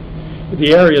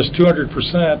area is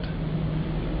 200%.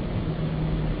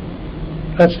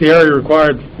 That's the area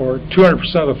required for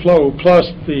 200% of the flow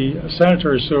plus the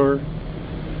sanitary sewer.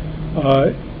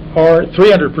 Or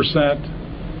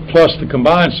 300% plus the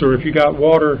combined sewer if you got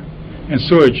water and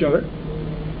sewage.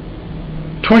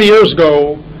 20 years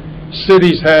ago,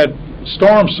 cities had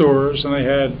storm sewers and they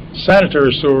had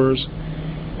sanitary sewers,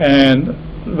 and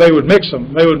they would mix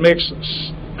them. They would mix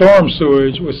storm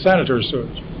sewage with sanitary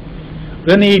sewage.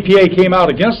 Then the EPA came out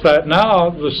against that.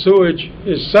 Now the sewage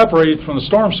is separated from the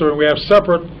storm sewer. We have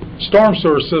separate storm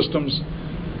sewer systems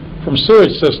from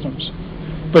sewage systems.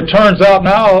 But it turns out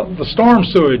now the storm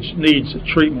sewage needs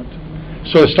treatment.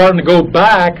 So it's starting to go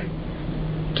back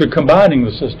to combining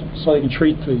the systems so they can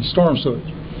treat the storm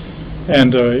sewage.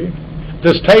 And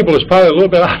this table is probably a little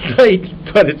bit out of date,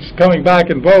 but it's coming back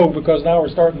in vogue because now we're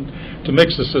starting to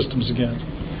mix the systems again.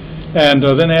 And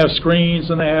then they have screens,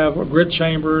 and they have grit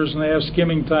chambers, and they have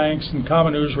skimming tanks and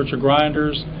commoners, which are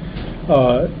grinders.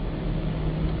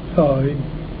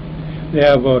 They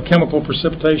have chemical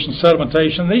precipitation,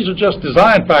 sedimentation. These are just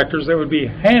design factors that would be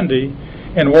handy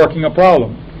in working a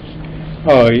problem.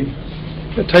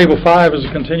 Table 5 is a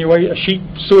continuation. Sheet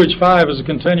sewage 5 is a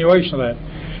continuation of that.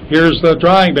 Here's the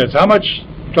drying beds. How much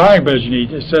drying beds you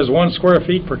need. It says 1 square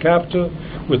feet per capita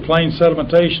with plain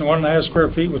sedimentation, 1.5 square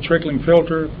feet with trickling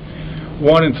filter,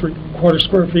 1 3/4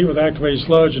 square feet with activated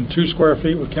sludge, and 2 square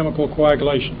feet with chemical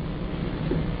coagulation.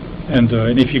 And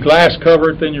if you glass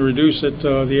cover it, then you reduce it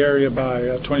the area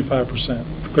by 25%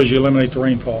 because you eliminate the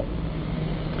rainfall.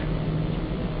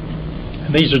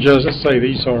 And these are just, let's say,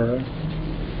 these are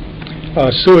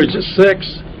sewage at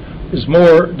 6 is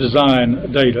more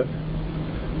design data.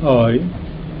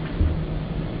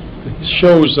 It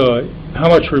shows how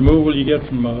much removal you get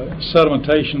from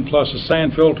sedimentation plus a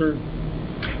sand filter.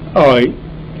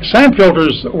 Sand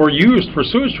filters were used for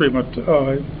sewage treatment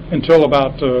until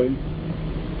about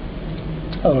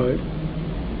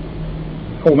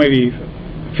maybe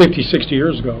 50, 60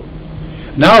 years ago.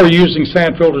 Now we're using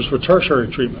sand filters for tertiary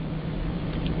treatment.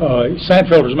 Sand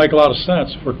filters make a lot of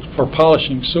sense for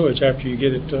polishing sewage after you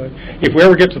get it. If we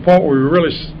ever get to the point where we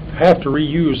really have to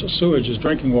reuse sewage as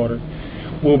drinking water,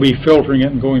 we'll be filtering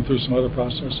it and going through some other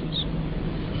processes.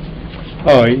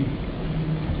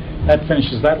 That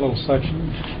finishes that little section.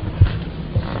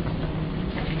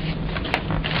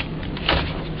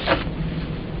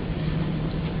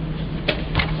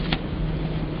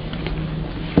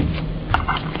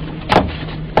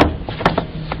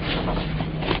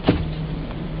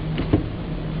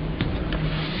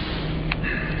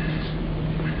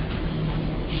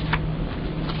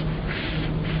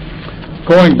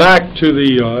 Going back to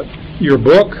your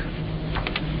book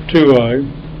to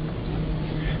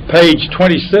page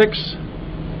 26,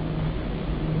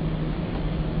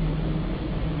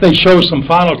 they show some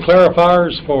final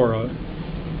clarifiers for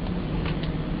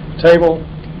table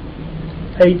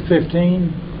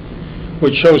 815,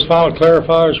 which shows final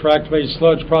clarifiers for activated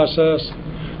sludge process.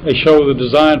 They show the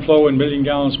design flow in million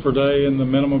gallons per day and the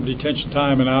minimum detention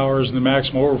time in hours and the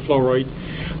maximum overflow rate.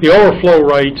 The overflow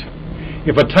rate,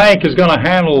 if a tank is going to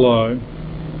handle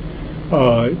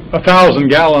 1,000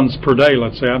 gallons per day,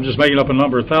 let's say, I'm just making up a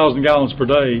number, 1,000 gallons per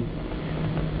day,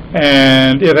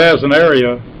 and it has an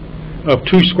area of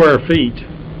 2 square feet,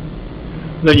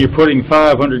 then you're putting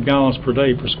 500 gallons per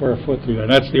day per square foot through there.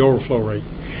 That's the overflow rate.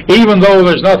 Even though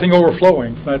there's nothing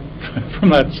overflowing from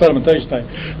that sedimentation tank.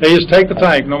 They just take the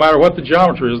tank, no matter what the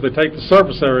geometry is, they take the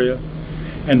surface area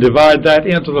and divide that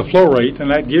into the flow rate,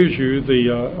 and that gives you the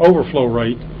overflow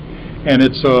rate. And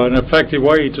it's an effective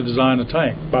way to design a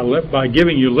tank by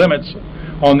giving you limits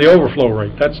on the overflow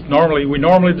rate. We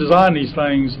normally design these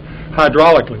things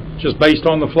hydraulically, just based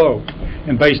on the flow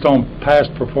and based on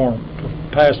past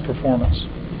performance.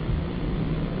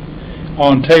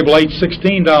 On table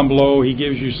 816 down below, he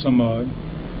gives you some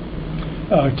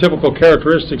typical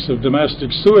characteristics of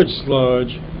domestic sewage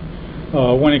sludge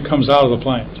when it comes out of the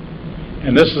plant.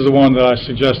 And this is the one that I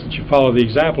suggest that you follow the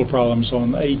example problems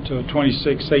on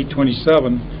 826,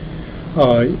 827.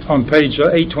 On page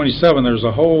 827, there's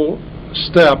a whole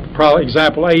step,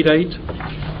 example 8.8,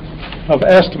 of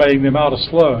estimating the amount of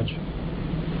sludge.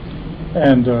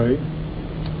 And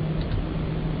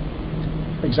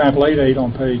example 8.8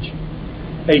 on page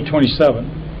 827.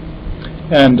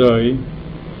 And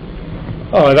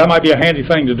that might be a handy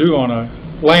thing to do on a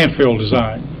landfill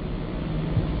design.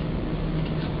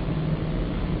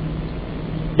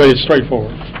 But it's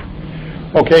straightforward.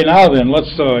 Okay, now then,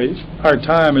 our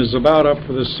time is about up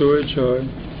for this sewage.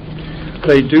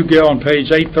 They do go on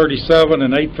page 837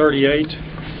 and 838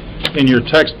 in your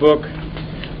textbook.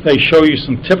 They show you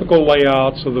some typical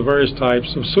layouts of the various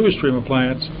types of sewage treatment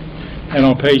plants. And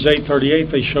on page 838,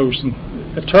 they show some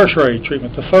tertiary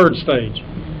treatment, the third stage.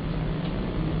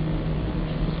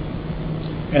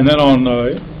 And then on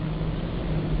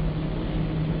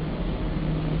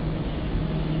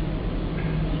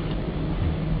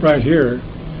right here,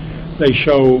 they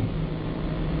show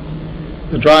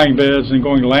the drying beds and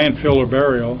going to landfill or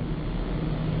burial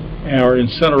or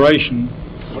incineration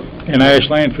and ash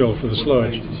landfill for the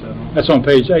sludge. That's on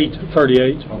page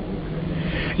 838.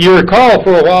 You recall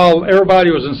for a while everybody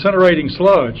was incinerating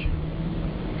sludge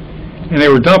and they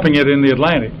were dumping it in the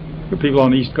Atlantic, the people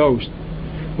on the East Coast.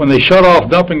 When they shut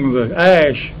off dumping the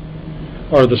ash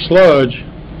or the sludge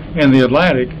in the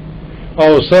Atlantic,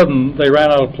 all of a sudden they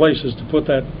ran out of places to put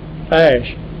that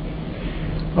ash.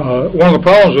 One of the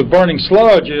problems with burning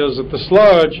sludge is that the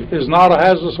sludge is not a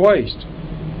hazardous waste.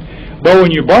 But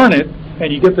when you burn it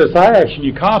and you get this ash and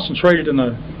you concentrate it in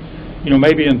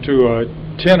maybe into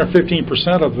 10 or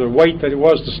 15% of the weight that it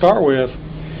was to start with,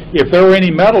 if there were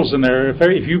any metals in there,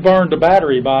 if you burned a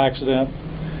battery by accident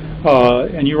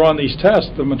and you run these tests,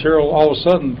 the material all of a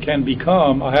sudden can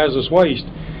become a hazardous waste.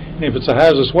 And if it's a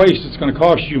hazardous waste, it's going to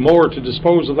cost you more to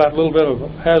dispose of that little bit of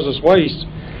hazardous waste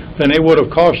than it would have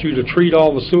cost you to treat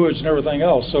all the sewage and everything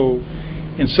else. So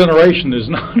incineration is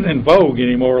not in vogue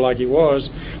anymore like it was,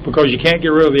 because you can't get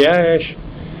rid of the ash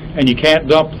and you can't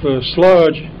dump the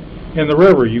sludge in the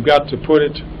river. You've got to put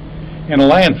it in a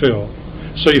landfill.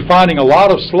 So you're finding a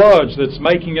lot of sludge that's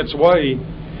making its way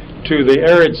to the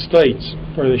arid states,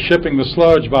 where they're shipping the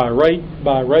sludge by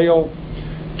rail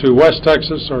to West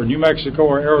Texas or New Mexico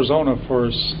or Arizona for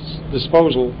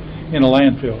disposal in a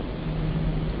landfill.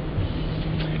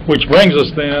 Which brings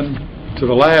us then to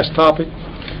the last topic.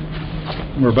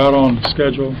 We're about on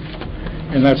schedule,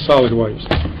 and that's solid waste.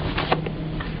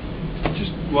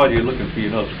 Just while you're looking for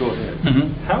your notes, go ahead.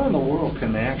 Mm-hmm. How in the world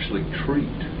can they actually treat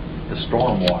the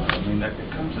stormwater? I mean, it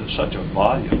comes in such a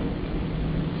volume.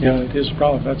 Yeah, it is a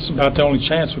problem. That's about the only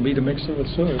chance would be to mix it with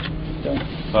sewage. Yeah.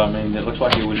 I mean, it looks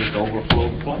like it would just overflow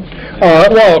the plant.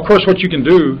 Well, of course, what you can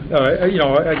do,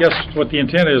 I guess what the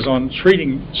intent is on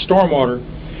treating stormwater,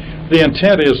 the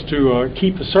intent is to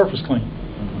keep the surface clean,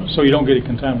 so you don't get it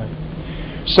contaminated.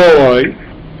 So,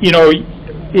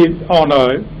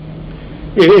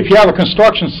 if you have a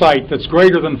construction site that's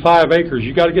greater than 5 acres,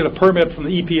 you got to get a permit from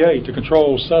the EPA to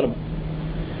control sediment.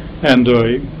 And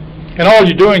all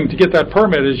you're doing to get that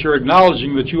permit is you're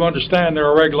acknowledging that you understand there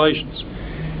are regulations.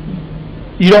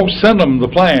 You don't send them the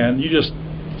plan, you just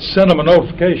send them a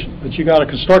notification that you got a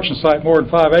construction site more than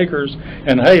 5 acres,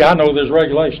 and hey, I know there's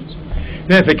regulations.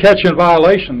 Then if they catch you in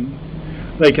violation,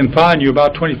 they can fine you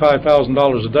about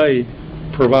 $25,000 a day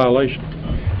per violation.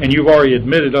 And you've already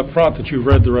admitted up front that you've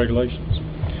read the regulations.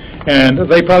 And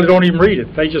they probably don't even read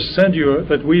it. They just send you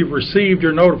that we've received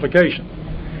your notification.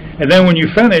 And then when you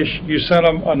finish, you send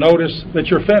them a notice that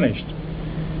you're finished.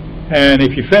 And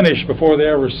if you finish before they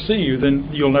ever see you, then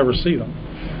you'll never see them.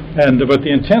 But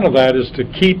the intent of that is to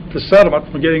keep the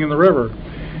sediment from getting in the river.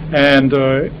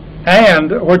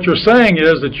 And what you're saying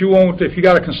is that you won't, if you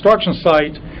got a construction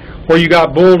site where you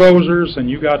got bulldozers and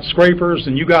you got scrapers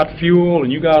and you got fuel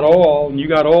and you got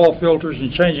oil filters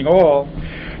and changing oil,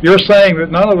 you're saying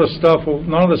that none of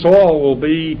this oil will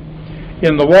be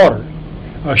in the water.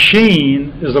 A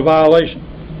sheen is a violation.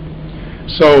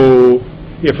 So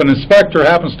if an inspector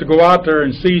happens to go out there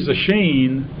and sees a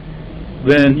sheen,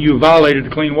 then you violated the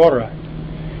Clean Water Act.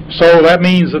 So that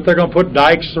means that they're going to put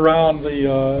dikes around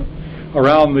the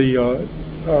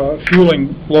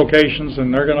fueling locations,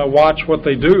 and they're going to watch what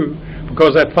they do,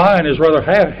 because that fine is rather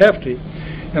hefty.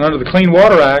 And under the Clean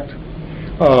Water Act,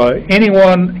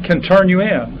 anyone can turn you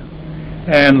in,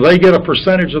 and they get a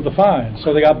percentage of the fine.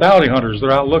 So they got bounty hunters.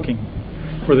 They're out looking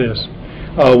for this.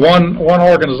 One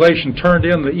organization turned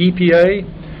in the EPA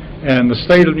and the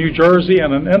state of New Jersey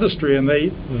and an industry, and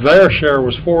their share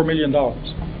was $4 million.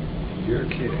 You're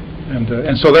kidding.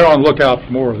 And so they're on the lookout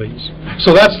for more of these.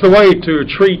 So that's the way to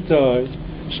treat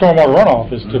stormwater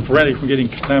runoff, is to prevent it from getting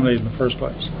contaminated in the first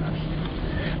place.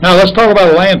 Now let's talk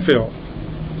about a landfill.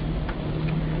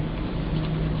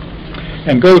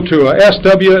 And go to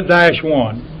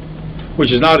SW-1,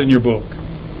 which is not in your book.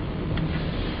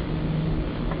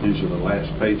 These are the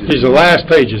last pages. These are the last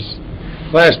pages.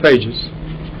 Last pages.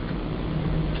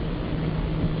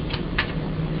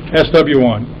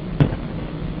 SW-1.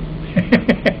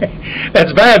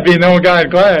 That's bad being the only guy in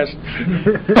class.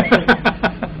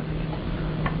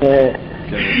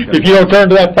 If you don't turn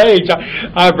to that page,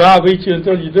 I browbeat you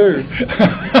until you do.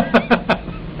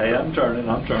 Hey, I'm turning.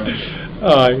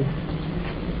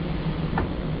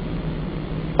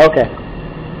 Okay.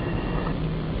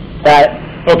 Got it.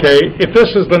 Okay, if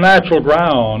this is the natural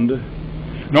ground,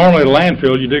 normally at a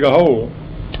landfill you dig a hole.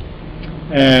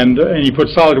 And you put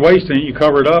solid waste in it, you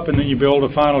cover it up, and then you build a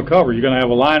final cover. You're going to have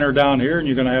a liner down here, and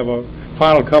you're going to have a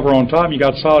final cover on top. You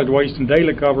got solid waste and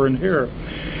daily cover in here.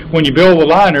 When you build the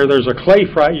liner, there's a clay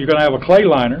you're going to have a clay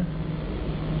liner.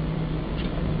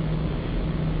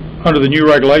 Under the new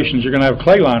regulations, you're going to have a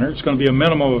clay liner. It's going to be a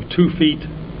minimum of 2 feet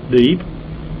deep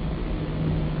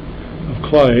of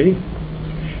clay.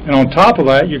 And on top of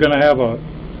that, you're going to have a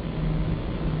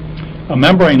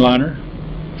membrane liner,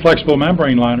 flexible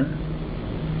membrane liner.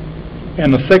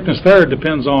 And the thickness there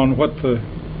depends on what the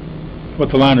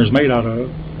liner is made out of.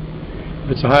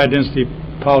 If it's a high density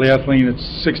polyethylene, it's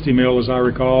 60 mil, as I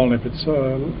recall, and if it's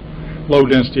low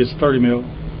density, it's 30 mil.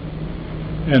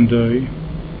 And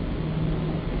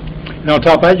on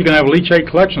top of that, you can have a leachate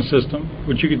collection system,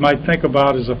 which you might think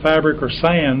about as a fabric or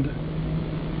sand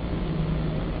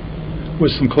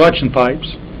with some collection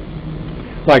pipes,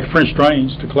 like French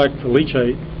drains, to collect the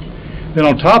leachate. Then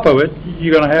on top of it,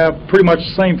 you're going to have pretty much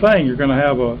the same thing. You're going to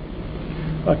have a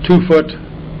 2 foot,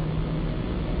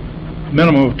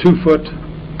 minimum of 2 foot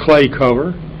clay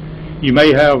cover. You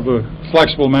may have a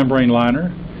flexible membrane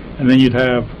liner, and then you'd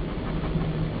have,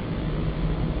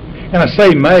 and I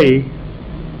say may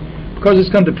because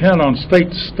it's going to depend on state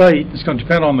to state. It's going to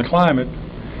depend on the climate.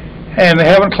 And they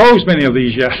haven't closed many of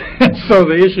these yet, so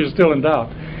the issue is still in doubt.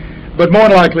 But more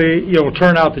than likely, it will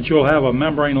turn out that you'll have a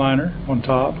membrane liner on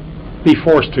top, be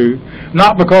forced to,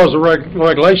 not because of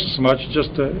regulations so much,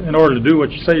 just in order to do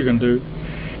what you say you're going to do.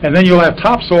 And then you'll have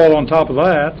topsoil on top of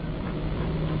that,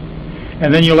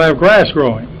 and then you'll have grass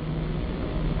growing.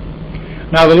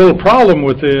 Now the little problem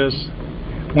with this,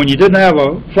 when you didn't have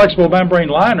a flexible membrane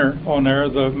liner on there,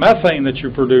 the methane that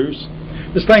you produce,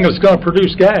 this thing is going to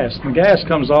produce gas. And the gas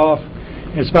comes off,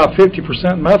 and it's about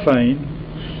 50% methane,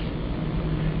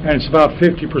 and it's about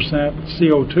 50%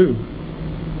 CO2.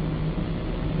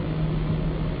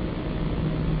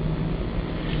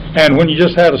 And when you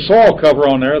just had a soil cover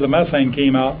on there, the methane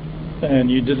came out, and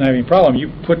you didn't have any problem.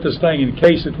 You put this thing and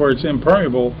encase it where it's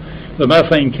impermeable, the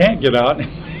methane can't get out.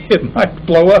 It might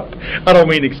blow up. I don't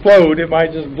mean explode. It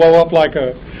might just blow up like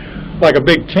a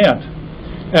big tent.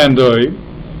 And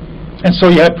so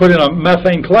you had to put in a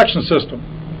methane collection system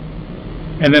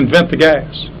and then vent the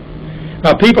gas.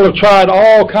 Now people have tried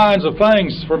all kinds of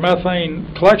things for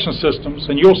methane collection systems,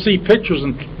 and you'll see pictures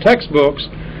in textbooks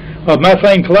of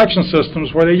methane collection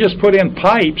systems where they just put in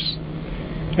pipes,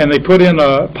 and they put in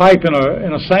a pipe in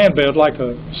a sand bed like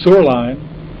a sewer line,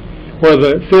 where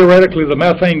theoretically the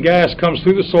methane gas comes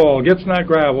through the soil, gets in that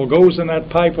gravel, goes in that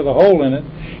pipe with a hole in it,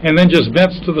 and then just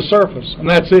vents to the surface, and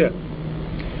that's it.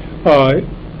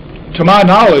 To my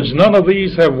knowledge, none of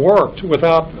these have worked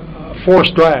without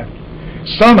forced draft.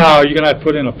 Somehow you're going to have to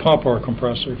put in a pump or a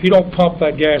compressor. If you don't pump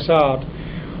that gas out,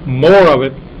 more of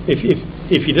it, if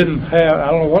you didn't have, I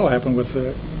don't know what will happen with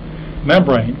the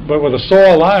membrane, but with a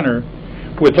soil liner,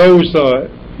 with those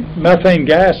methane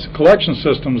gas collection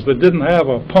systems that didn't have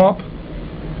a pump,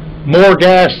 more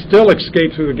gas still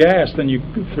escaped through the gas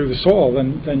through the soil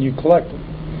than you collected.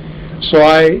 So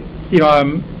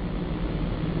I'm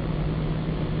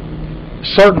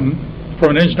certain,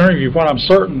 from an engineering viewpoint, I'm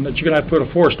certain that you're going to have to put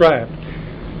a forced draft.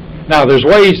 Now, there's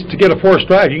ways to get a forced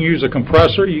draft. You can use a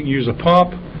compressor, you can use a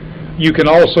pump, you can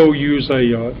also use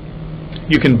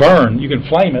you can burn, you can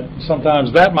flame it.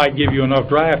 Sometimes that might give you enough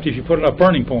draft if you put enough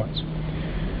burning points.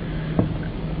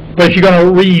 But if you're going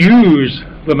to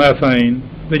reuse the methane,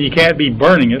 then you can't be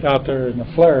burning it out there in the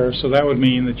flare, so that would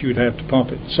mean that you'd have to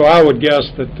pump it. So I would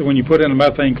guess that when you put in a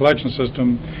methane collection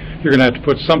system, you're going to have to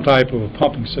put some type of a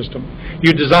pumping system.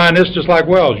 You design this just like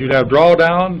wells. You'd have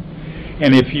drawdown,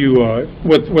 and if you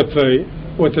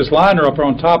with this liner up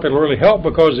on top, it'll really help,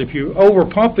 because if you over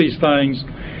pump these things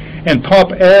and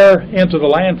pump air into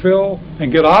the landfill and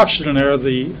get oxygen in there,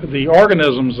 the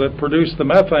organisms that produce the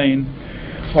methane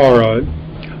are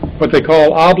what they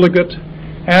call obligate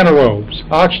anaerobes.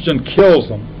 Oxygen kills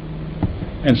them,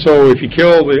 and so if you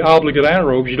kill the obligate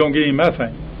anaerobes, you don't get any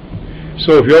methane.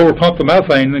 So if you overpump the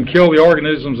methane and kill the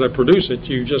organisms that produce it,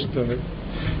 you've just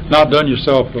not done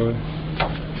yourself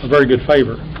a very good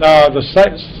favor. Now the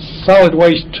solid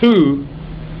waste 2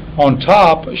 on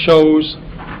top shows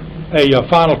a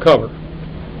final cover.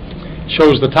 It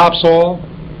shows the topsoil.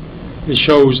 It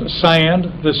shows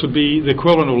sand. This would be the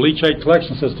equivalent of a leachate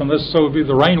collection system. This would be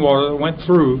the rainwater that went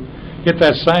through, hit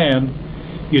that sand.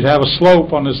 You'd have a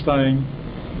slope on this thing,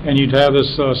 and you'd have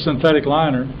this synthetic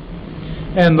liner.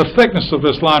 And the thickness of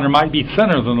this liner might be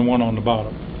thinner than the one on the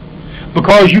bottom,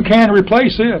 because you can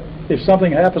replace it. If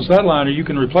something happens to that liner, you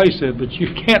can replace it, but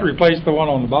you can't replace the one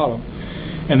on the bottom.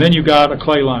 And then you got a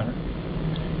clay liner,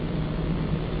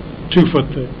 2 foot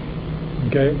thick.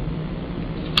 Okay.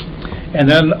 And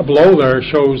then below there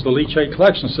shows the leachate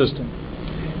collection system.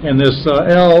 And this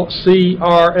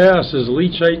LCRS is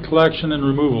leachate collection and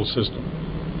removal system.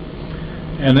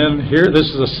 And then here, this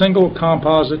is a single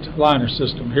composite liner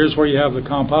system. Here's where you have the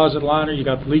composite liner. You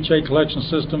got the leachate collection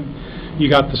system. You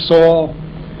got the soil,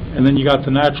 and then you got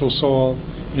the natural soil.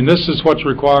 And this is what's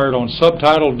required on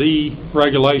Subtitle D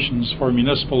regulations for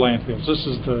municipal landfills. This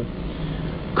is the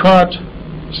current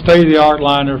state-of-the-art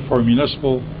liner for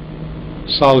municipal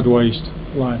solid waste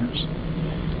liners.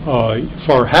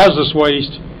 For hazardous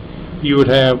waste, you would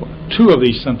have 2 of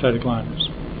these synthetic liners.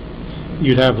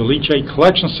 You'd have the leachate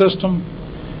collection system,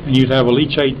 and you'd have a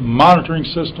leachate monitoring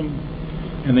system,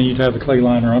 and then you'd have the clay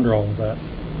liner under all of that.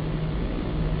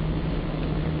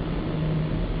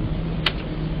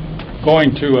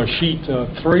 Going to sheet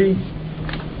 3.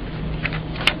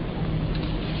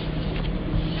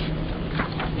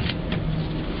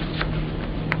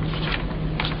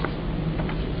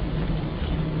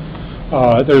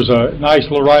 There's a nice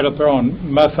little write-up there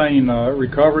on methane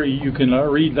recovery. You can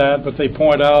read that, but they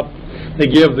point out, they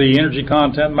give the energy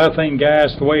content. Methane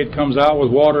gas, the way it comes out with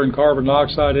water and carbon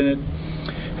dioxide in it,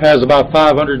 has about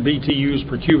 500 BTUs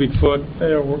per cubic foot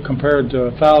compared to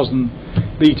 1,000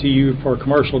 BTU for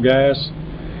commercial gas.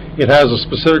 It has a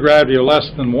specific gravity of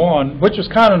less than 1, which is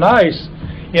kind of nice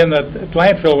in that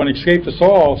landfill, when it escaped the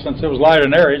soil, since it was light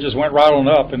in air, it just went right on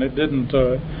up, and it didn't.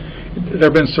 There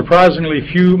have been surprisingly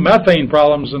few methane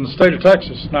problems in the state of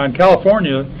Texas. Now in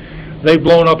California, they've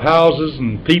blown up houses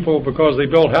and people because they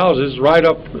built houses right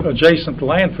up adjacent to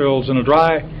landfills in a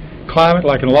dry climate,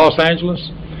 like in Los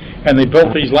Angeles, and they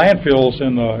built these landfills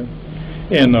in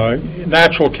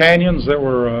natural canyons that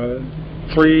were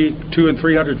 200 and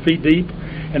 300 feet deep,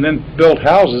 and then built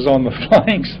houses on the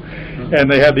flanks,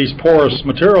 and they had these porous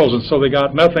materials, and so they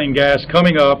got methane gas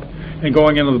coming up and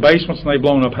going into the basements, and they've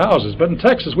blown up houses. But in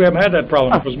Texas, we haven't had that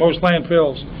problem because most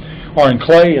landfills are in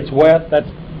clay. It's wet. That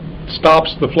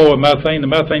stops the flow of methane. The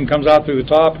methane comes out through the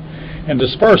top and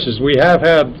disperses. We have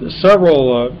had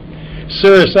several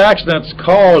serious accidents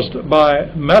caused by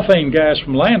methane gas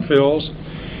from landfills.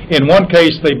 In one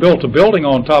case, they built a building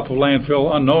on top of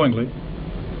landfill unknowingly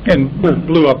and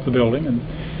blew up the building. And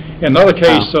in another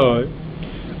case,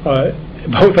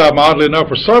 both of them, oddly enough,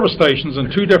 were service stations in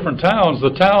two different towns.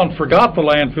 The town forgot the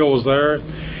landfill was there,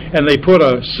 and they put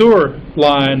a sewer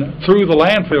line through the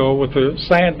landfill with the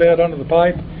sand bed under the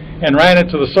pipe and ran it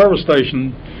to the service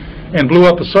station and blew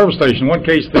up the service station. In one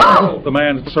case, they killed the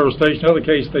man at the service station. In the other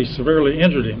case, they severely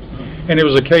injured him. And it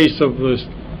was a case of the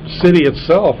city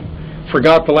itself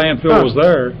forgot the landfill was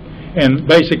there and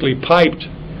basically piped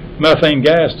methane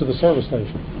gas to the service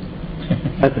station.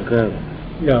 That's incredible.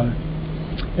 Yeah.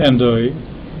 And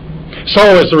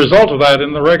so as a result of that,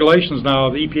 in the regulations now,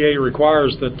 the EPA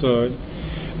requires that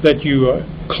that you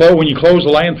when you close a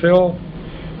landfill,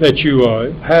 that you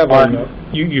have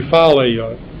you file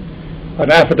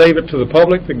an affidavit to the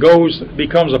public that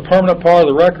becomes a permanent part of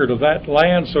the record of that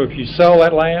land. So if you sell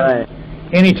that land,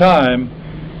 anytime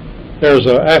there's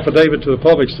an affidavit to the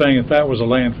public saying that was a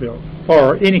landfill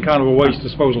or any kind of a waste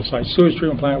disposal site, sewage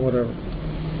treatment plant, whatever.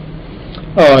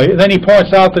 Then he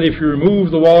points out that if you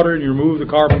remove the water and you remove the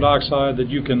carbon dioxide, that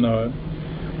you can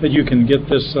get a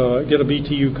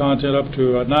BTU content up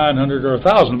to 900 or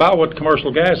 1,000, about what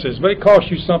commercial gas is. But it costs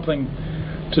you something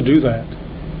to do that.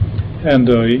 And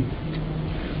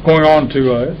going on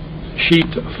to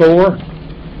sheet 4,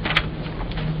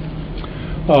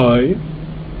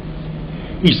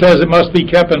 he says it must be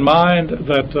kept in mind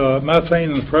that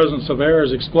methane in the presence of air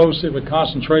is explosive at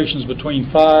concentrations between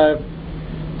 5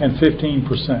 and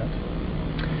 15%.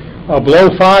 Below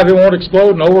 5 it won't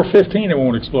explode, and over 15 it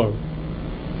won't explode.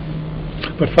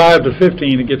 But 5 to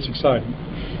 15 it gets exciting.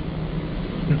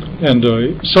 And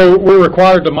so we're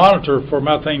required to monitor for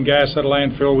methane gas at a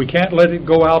landfill. We can't let it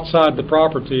go outside the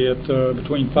property at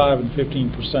between 5 and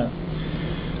 15%.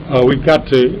 We've got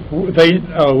to,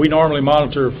 we normally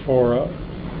monitor for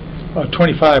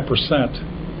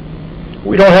 25%.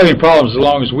 We don't have any problems as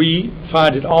long as we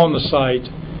find it on the site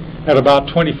at about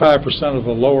 25% of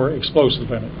the lower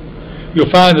explosive in it.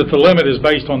 You'll find that the limit is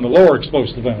based on the lower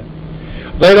explosive in it.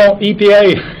 They don't,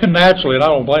 EPA, naturally, and I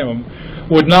don't blame them,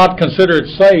 would not consider it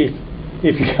safe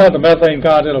if you got the methane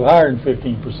content of higher than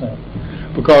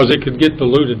 15%, because it could get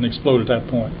diluted and explode at that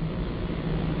point.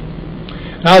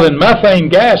 Now then, methane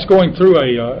gas going through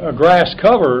a grass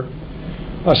cover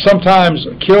sometimes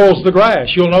kills the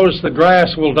grass. You'll notice the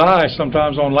grass will die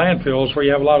sometimes on landfills where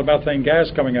you have a lot of methane gas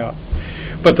coming out.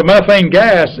 But the methane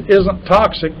gas isn't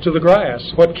toxic to the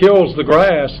grass. What kills the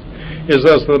grass is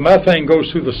as the methane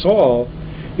goes through the soil,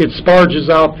 it sparges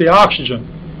out the oxygen.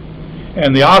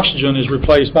 And the oxygen is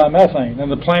replaced by methane.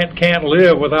 And the plant can't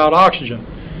live without oxygen.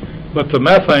 But the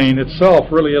methane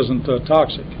itself really isn't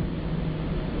toxic.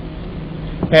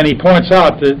 And he points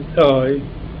out that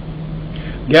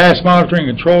gas monitoring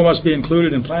and control must be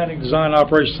included in planning, design,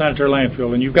 operation, sanitary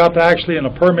landfill. And you've got to actually, in a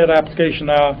permit application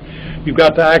now, you've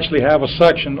got to actually have a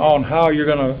section on how you're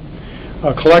going to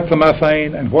collect the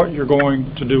methane and what you're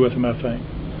going to do with the methane.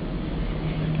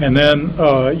 And then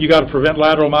you got to prevent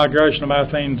lateral migration of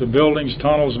methane to buildings,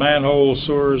 tunnels, manholes,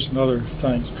 sewers, and other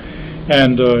things.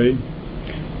 And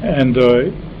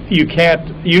you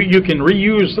can't, you can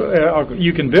reuse,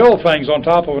 you can build things on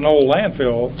top of an old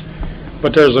landfill,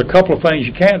 but there's a couple of things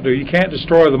you can't do. You can't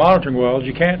destroy the monitoring wells,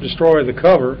 you can't destroy the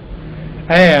cover,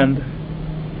 and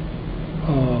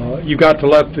you've got to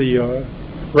let the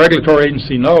regulatory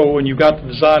agency know, and you've got to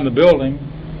design the building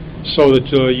so that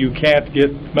you can't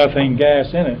get methane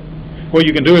gas in it. What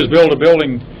you can do is build a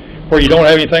building where you don't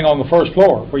have anything on the first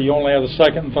floor, where you only have the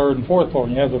second and third and fourth floor,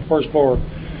 and you have the first floor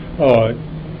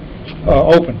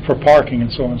open for parking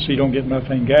and so on, so you don't get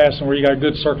methane gas, and where you got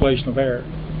good circulation of air.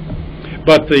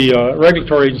 But the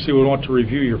regulatory agency would want to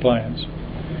review your plans.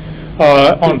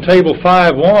 On table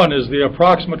 5.1 is the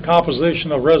approximate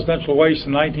composition of residential waste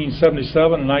in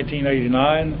 1977 and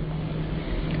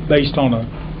 1989, based on a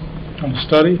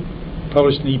study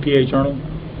published in the EPA journal.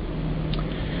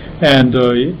 And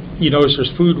you notice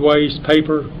there's food waste,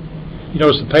 paper. You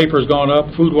notice the paper has gone up,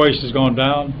 food waste has gone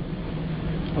down.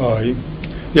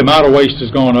 The amount of waste has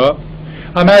gone up.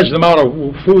 I imagine the amount of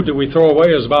food that we throw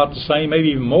away is about the same, maybe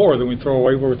even more than we throw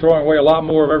away. We're throwing away a lot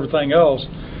more of everything else,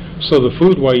 so the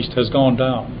food waste has gone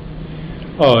down.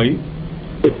 So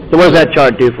what does that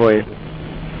chart do for you?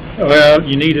 Well,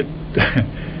 you need it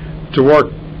to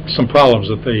work some problems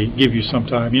that they give you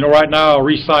sometime. You know, right now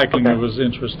recycling was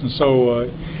interesting, so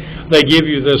they give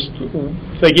you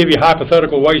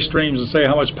hypothetical waste streams and say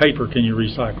how much paper can you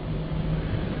recycle.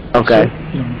 Okay. So,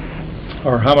 you know,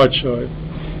 or how much.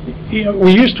 You know,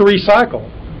 we used to recycle.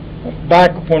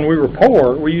 Back when we were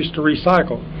poor, we used to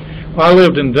recycle. Well, I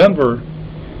lived in Denver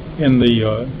in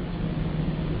the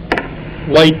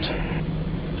late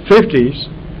 50s,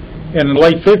 and in the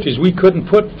late 50s we couldn't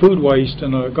put food waste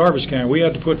in a garbage can. We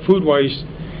had to put food waste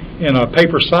in a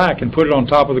paper sack and put it on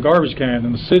top of the garbage can,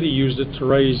 and the city used it to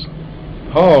raise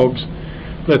hogs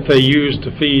that they used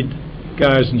to feed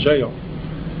guys in jail.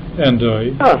 And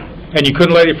you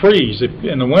couldn't let it freeze.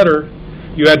 In the winter,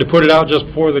 you had to put it out just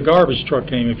before the garbage truck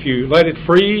came. If you let it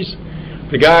freeze,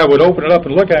 the guy would open it up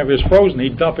and look at it. If it was frozen,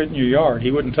 he'd dump it in your yard.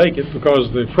 He wouldn't take it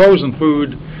because the frozen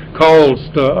food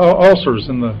caused ulcers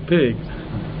in the pig.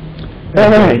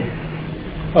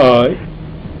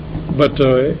 But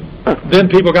then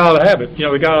people got out of the habit. You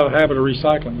know, they got out of the habit of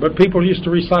recycling. But people used to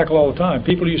recycle all the time.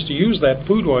 People used to use that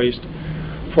food waste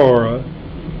for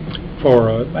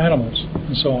animals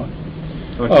and so on.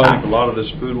 I think a lot of this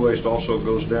food waste also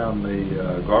goes down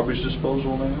the garbage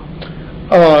disposal now?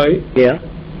 Yeah,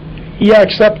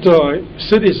 except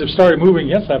cities have started moving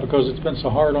against that because it's been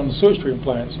so hard on the sewage treatment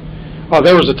plants.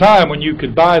 There was a time when you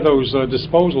could buy those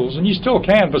disposals, and you still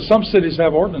can, but some cities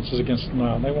have ordinances against them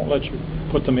now, and they won't let you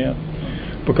put them in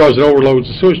because it overloads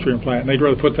the sewage treatment plant, and they'd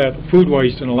rather put that food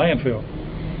waste in a landfill.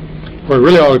 Where it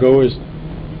really ought to go is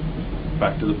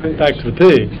back to the pigs. Back to the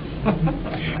pig.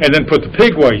 And then put the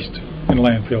pig waste in the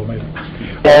landfill, maybe.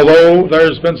 Although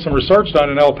there's been some research done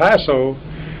in El Paso,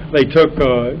 they took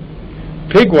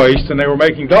pig waste and they were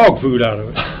making dog food out of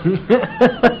it.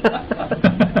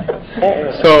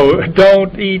 So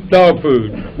don't eat dog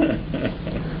food.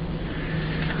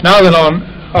 Now then,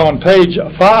 on page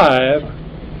 5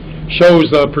 shows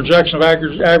the projection of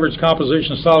average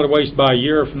composition of solid waste by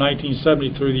year from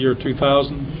 1970 through the year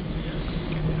 2000.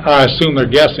 I assume they're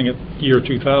guessing at year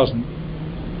 2000.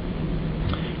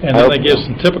 And then they give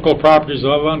some typical properties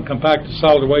of uncompacted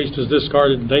solid waste as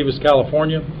discarded in Davis,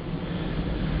 California.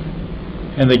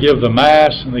 And they give the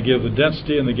mass, and they give the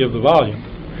density, and they give the volume.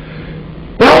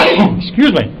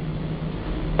 Excuse me.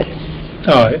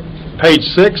 Page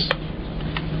 6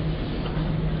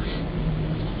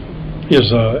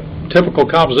 is a typical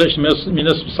composition of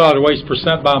municipal solid waste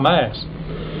percent by mass.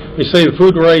 They say the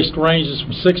food waste ranges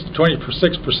from 6 to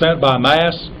 26% by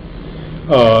mass.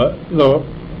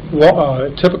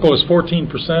 Typical is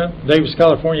 14%. Davis,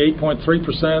 California,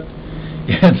 8.3%.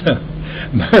 And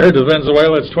Merida,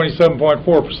 Venezuela, it's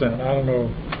 27.4%. I don't know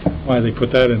why they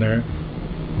put that in there.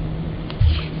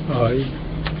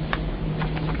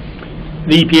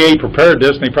 The EPA prepared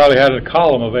this, and they probably had a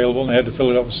column available, and they had to fill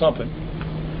it up with something.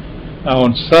 Now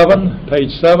on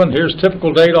page 7, here's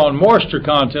typical data on moisture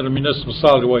content of municipal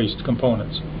solid waste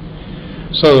components.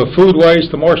 So the food waste,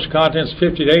 the moisture content is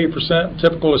 50 to 80%,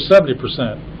 typical is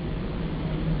 70%.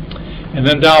 And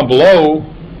then down below,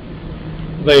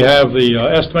 they have the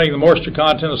estimating the moisture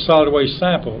content of solid waste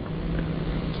sample.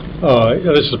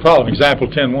 This is a problem, example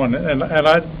 10.1, and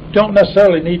I don't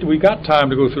necessarily we got time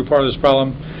to go through part of this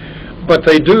problem, but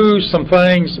they do some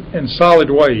things in solid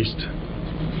waste.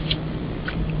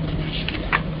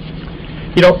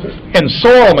 You know, in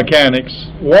soil mechanics,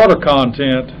 water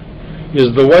content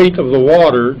is the weight of the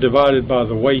water divided by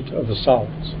the weight of the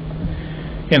solids.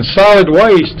 In solid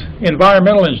waste,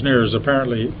 environmental engineers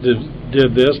apparently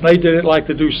did this, and they did it like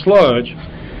they do sludge.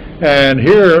 And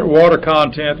here, water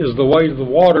content is the weight of the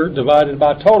water divided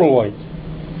by total weight.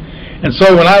 And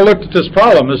so when I looked at this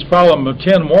problem of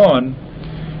 10.1,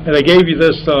 and they gave you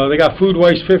this, they got food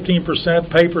waste 15%,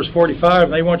 papers 45%,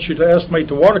 and they want you to estimate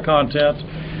the water content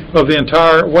of the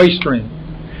entire waste stream.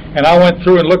 And I went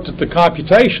through and looked at the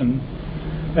computation,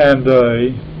 and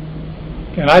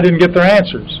I didn't get their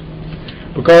answers.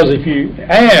 Because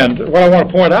what I want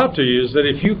to point out to you is that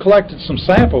if you collected some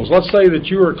samples, let's say that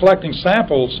you were collecting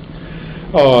samples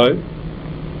on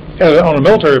a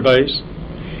military base,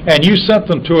 and you sent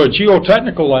them to a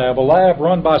geotechnical lab, a lab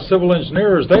run by civil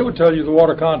engineers, they would tell you the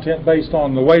water content based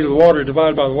on the weight of the water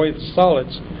divided by the weight of the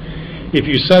solids. If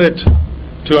you sent it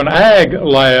to an ag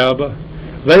lab,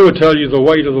 they would tell you the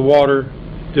weight of the water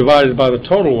divided by the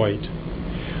total weight.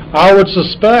 I would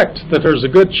suspect that there's a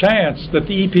good chance that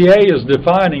the EPA is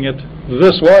defining it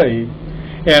this way,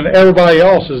 and everybody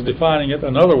else is defining it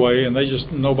another way, and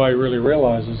nobody really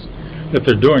realizes that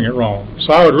they're doing it wrong.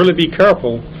 So I would really be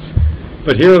careful.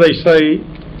 But here they say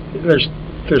there's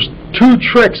two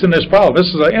tricks in this problem. This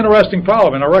is an interesting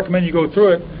problem, and I recommend you go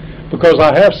through it because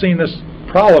I have seen this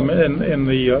problem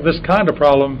this kind of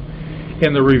problem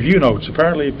in the review notes.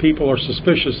 Apparently, people are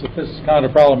suspicious that this kind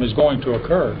of problem is going to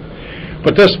occur.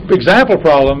 But this example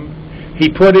problem, he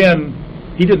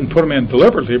didn't put them in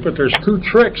deliberately, but there's two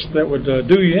tricks that would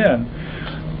do you in.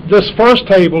 This first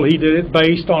table, he did it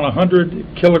based on a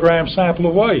 100 kilogram sample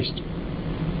of waste.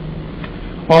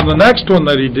 On the next one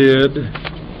that he did,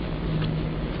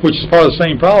 which is part of the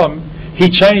same problem, he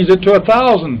changed it to a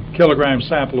 1,000 kilogram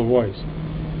sample of waste.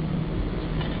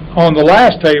 On the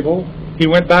last table, he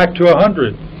went back to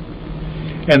 100.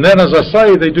 And then, as I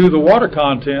say, they do the water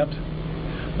content.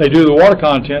 They do the water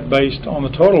content based on the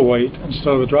total weight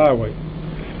instead of the dry weight.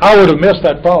 I would have missed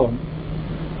that problem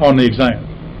on the exam.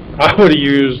 I would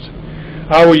use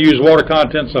water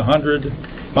contents 100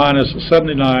 minus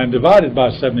 79 divided by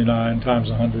 79 times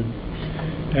 100,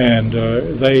 and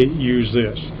they use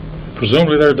this.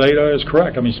 Presumably their data is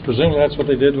correct. I mean, presumably that's what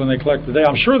they did when they collected the data.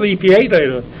 I'm sure the EPA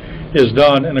data is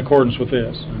done in accordance with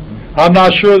this. I'm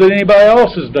not sure that anybody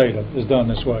else's data is done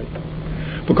this way,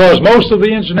 because most of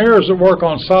the engineers that work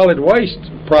on solid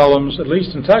waste problems, at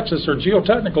least in Texas, are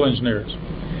geotechnical engineers.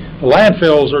 The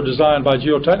landfills are designed by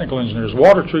geotechnical engineers.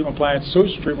 Water treatment plants,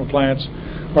 sewage treatment plants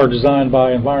are designed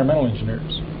by environmental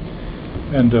engineers.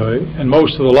 And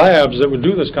most of the labs that would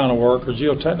do this kind of work are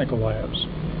geotechnical labs.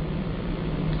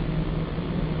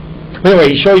 Anyway,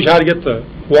 he shows you how to get the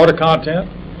water content.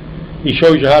 He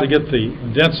shows you how to get the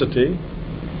density.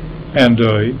 And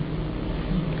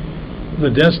the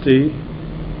density,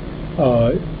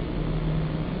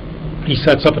 he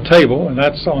sets up a table, and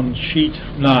that's on sheet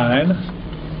 9.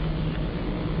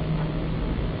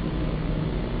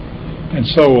 And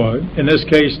so, in this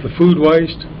case, the food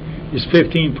waste is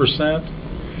 15%.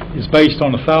 It's based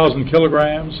on 1,000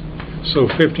 kilograms. So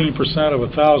 15% of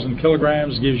 1,000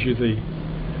 kilograms gives you the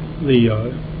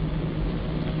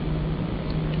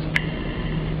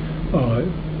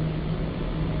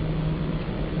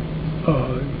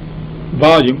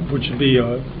volume, which would be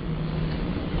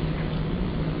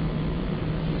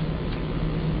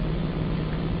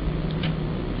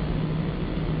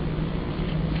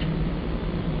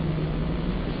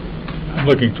I'm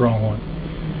looking at the wrong one.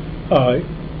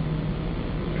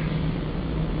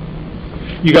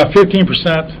 You got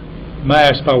 15%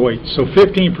 mass by weight. So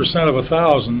 15% of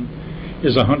 1,000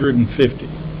 is 150.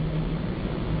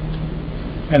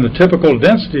 And the typical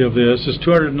density of this is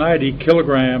 290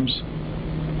 kilograms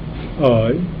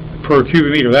per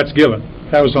cubic meter. That's given.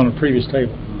 That was on a previous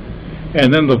table.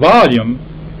 And then the volume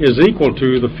is equal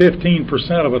to the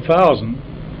 15% of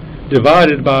 1,000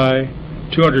 divided by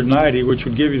 290, which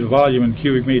would give you the volume in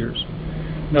cubic meters.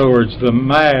 In other words, the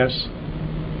mass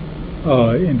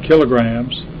in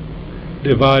kilograms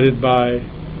divided by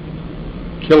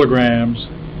kilograms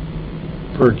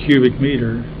per cubic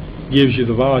meter gives you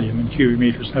the volume in cubic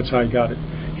meters. That's how he got it.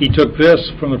 He took this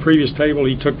from the previous table,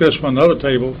 he took this from another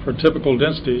table for typical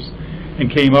densities and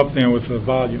came up then with the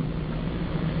volume.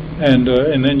 And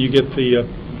then you get the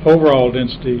overall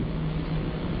density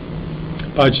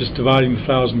by just dividing the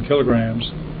 1,000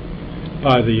 kilograms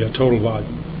by the total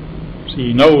volume. So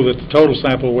you know that the total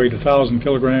sample weighed 1,000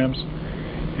 kilograms,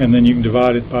 and then you can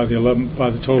divide it by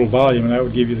the total volume, and that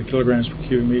would give you the kilograms per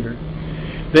cubic meter.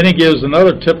 Then he gives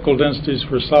another typical densities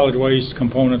for solid waste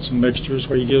components and mixtures,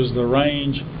 where he gives the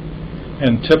range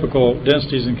and typical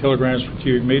densities in kilograms per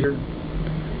cubic meter,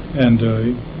 and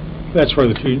that's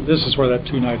where this is where that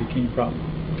 290 came from.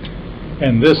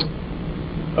 And this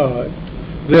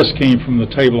came from the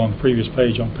table on the previous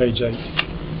page, on page 8.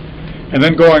 And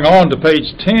then going on to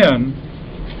page 10,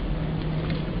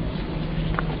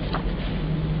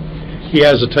 he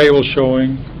has a table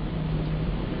showing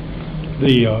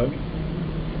the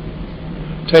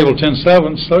table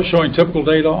 10.7, showing typical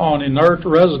data on inert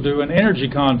residue and energy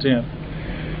content.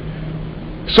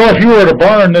 So if you were to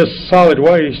burn this solid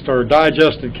waste or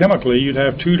digest it chemically, you'd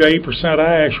have 2 to 8%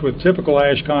 ash, with typical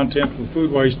ash content for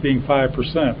food waste being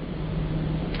 5%.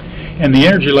 And the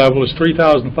energy level is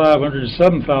 3,500 to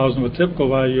 7,000, with typical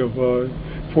value of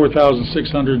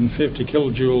 4,650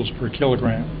 kilojoules per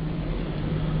kilogram.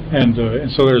 And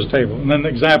so there's a table. And then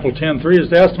example 10.3 is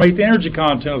to estimate the energy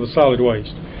content of the solid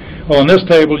waste. Well, on this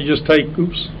table, you just take,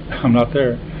 oops, I'm not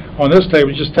there. On this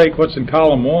table, you just take what's in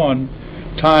column 1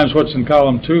 times what's in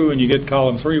column 2, and you get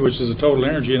column 3, which is the total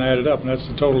energy, and add it up, and that's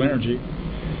the total energy.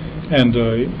 And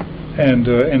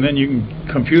then you can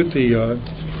compute the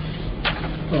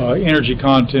energy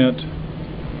content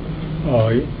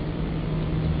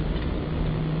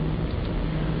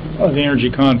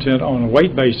on a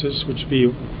weight basis, which would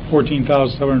be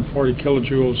 14,740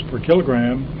 kilojoules per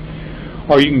kilogram,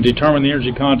 or you can determine the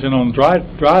energy content on a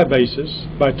dry basis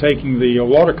by taking the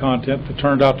water content that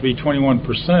turned out to be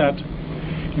 21%,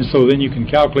 and so then you can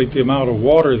calculate the amount of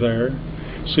water there.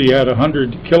 So you had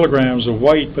 100 kilograms of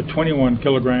weight, but 21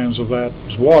 kilograms of that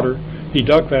was water.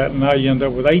 Deduct that, and now you end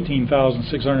up with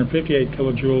 18,658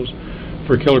 kilojoules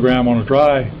per kilogram on a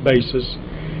dry basis.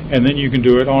 And then you can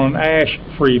do it on an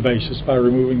ash-free basis by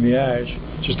removing the ash.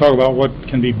 Just talk about what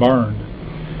can be burned.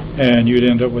 And you'd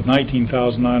end up with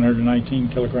 19,919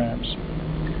 kilograms.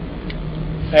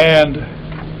 And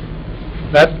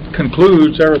that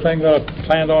concludes everything that I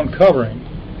planned on covering.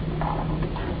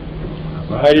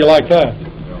 How do you like that?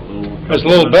 That's a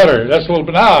little better. That's a little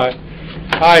bit. Now, do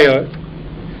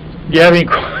you have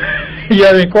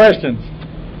any questions?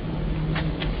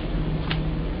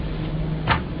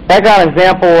 I got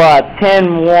example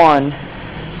 10.1.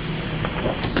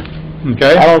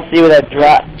 Okay. I don't see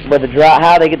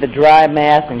how they get the dry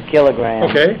mass in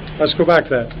kilograms. Okay, let's go back to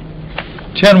that.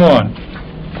 10.1.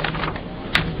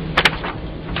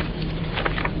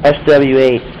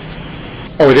 SW8.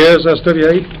 Oh, it is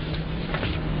SW8?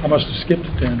 I must have skipped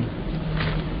it then.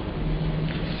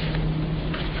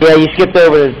 Yeah, you skipped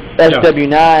over to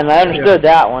SW9. I understood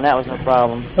that one. That was no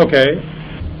problem. Okay.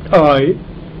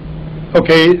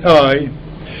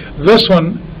 This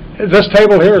one, this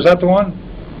table here, is that the one?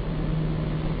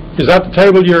 Is that the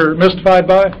table you're mystified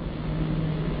by?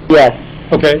 Yes.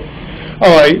 Okay.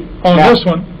 All right. On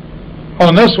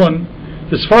this one,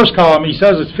 this first column, he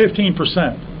says it's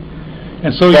 15%.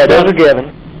 And so yeah, those are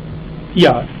given.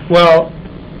 Yeah. Well,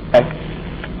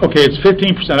 okay, it's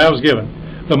 15%. That was given.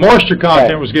 The moisture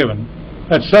content was given.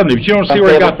 That's 70. But you don't see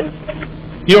where he got.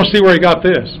 You don't see where he got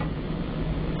this.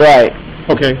 Right.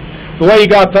 Okay. The way you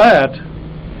got that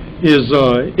is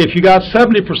if you got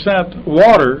 70%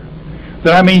 water,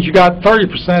 then that means you got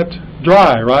 30%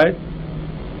 dry, right?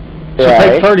 So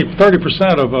take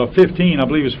 30% of 15, I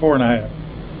believe is 4.5.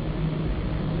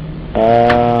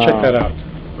 Check that out.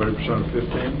 30% of 15?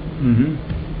 Mm-hmm.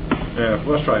 Yeah,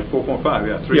 well, that's right, 4.5,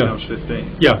 yeah, 3 times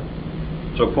 15. Yeah.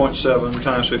 So 0.7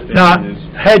 times 15 now, is...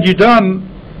 had you done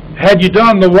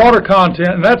the water content,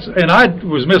 and I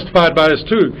was mystified by this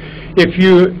too,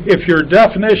 if your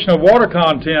definition of water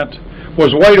content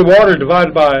was weight of water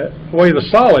divided by weight of the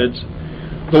solids,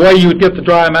 the way you would get the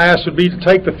dry mass would be to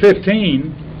take the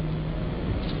 15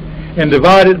 and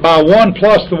divide it by 1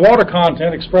 plus the water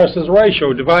content expressed as a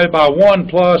ratio, divided by 1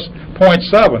 plus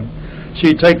 0.7. So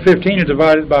you take 15 and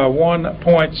divide it by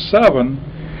 1.7,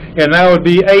 and that would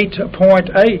be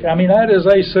 8.8. I mean, that is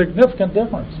a significant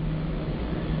difference.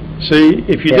 See,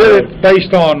 if you did it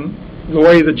based on the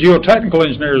way the geotechnical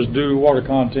engineers do water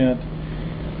content,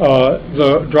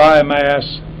 the dry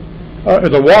mass,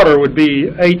 the water would be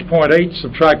 8.8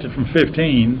 subtracted from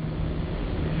 15,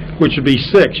 which would be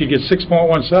 6. You get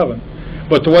 6.17.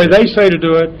 But the way they say to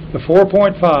do it, the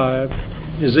 4.5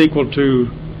 is equal to...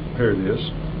 Here it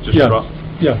is. Just drop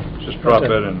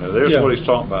that in there. There's what he's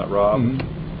talking about, Rob. Mm-hmm.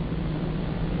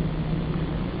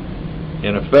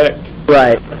 In effect,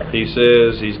 right. He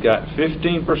says he's got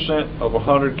 15% of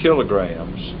 100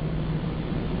 kilograms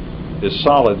is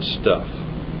solid stuff.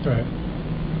 Right.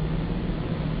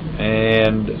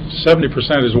 And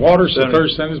 70% is water, so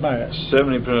 30% is mass.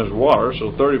 70% is water,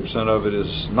 so 30% of it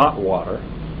is not water.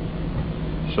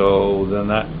 So then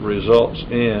that results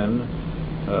in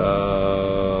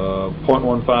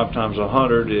 0.15 times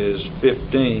 100 is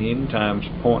 15 times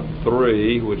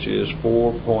 0.3, which is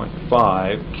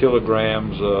 4.5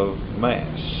 kilograms of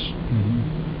mass.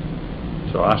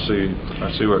 Mm-hmm. So I see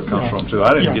where it comes from too.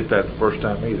 I didn't get that the first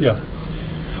time either. Yeah.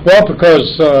 Well,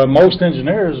 because most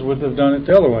engineers would have done it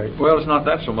the other way. Well, it's not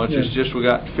that so much. It's just we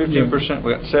got 15%,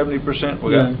 we got 70%,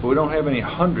 we don't have any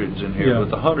hundreds in here, but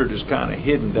the 100 is kind of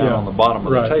hidden down on the bottom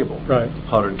of the table. Right.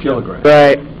 100 kilograms.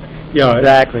 Right. Yeah.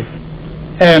 Exactly.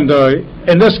 And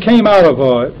this came out of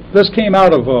I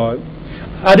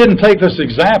didn't take this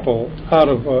example out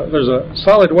of there's a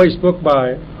solid waste book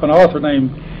by an author named,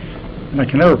 and I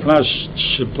can never pronounce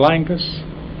Shablankas,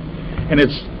 and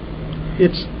it's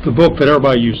the book that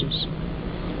everybody uses.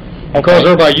 Because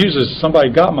everybody uses, somebody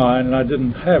got mine and I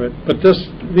didn't have it. But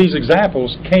these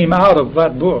examples came out of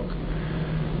that book.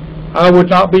 I would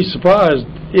not be surprised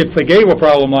if they gave a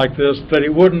problem like this, that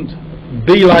it wouldn't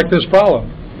be like this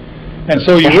problem. And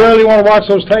so you really want to watch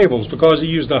those tables, because he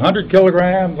used 100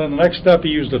 kilograms, then the next step he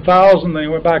used 1,000, then he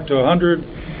went back to 100,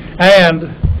 and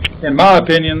in my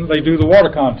opinion, they do the water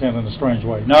content in a strange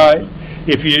way. Now,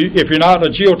 if you're not a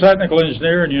geotechnical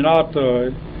engineer and you're not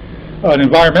an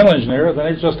environmental engineer, then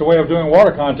it's just a way of doing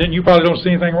water content. You probably don't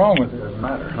see anything wrong with it. Doesn't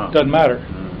matter, huh? Doesn't matter.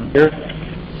 Mm-hmm.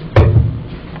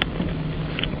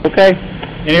 Okay.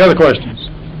 Any other questions?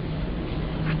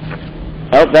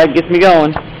 Oh, that gets me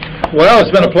going. Well,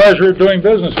 it's been a pleasure doing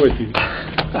business with you.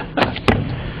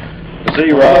 See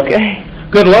you, Rob. Okay.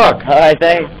 Good luck. All right,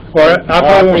 thanks. Well, I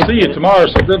probably won't see you tomorrow,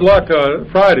 so good luck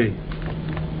Friday.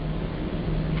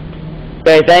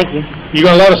 Okay, thank you. You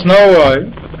going to let us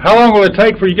know, how long will it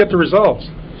take for you to get the results?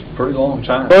 It's a pretty long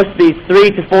time. Supposed to be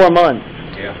 3 to 4 months.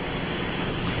 Yeah.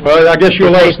 Well, I guess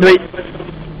you'll let us know.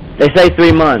 They say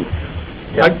 3 months.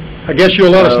 I guess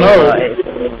you'll let us know.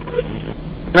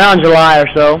 Around July or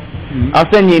so. Mm-hmm. I'll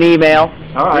send you an email.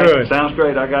 All right. Good. Sounds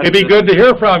great. I got It'd be good to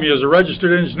hear from you as a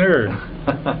registered engineer.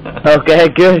 Okay,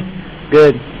 good.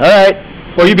 Good. All right.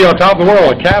 Well, you'd be on top of the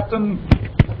world, a captain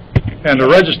and a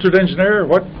registered engineer.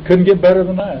 What couldn't get better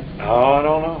than that? Oh, I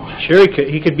don't know. Sure,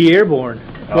 he could be airborne.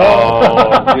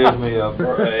 Oh, give me a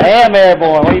break. I am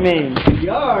airborne. What do you mean?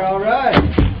 You are, all right.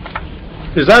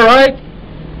 Is that right?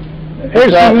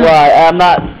 That's right. I'm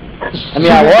not. I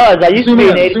mean, I was. I used to be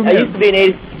in 80. I used to be in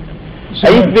 80. I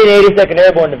used to be in 82nd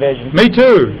Airborne Division. Me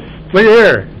too. Look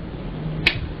here.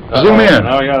 Zoom in.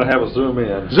 Now we got to have a zoom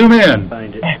in. Zoom in.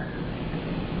 Find it.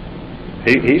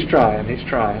 He's trying. He's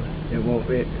trying. It won't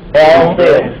fit. Yeah,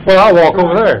 Well, I'll walk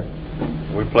over there.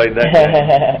 We played that game.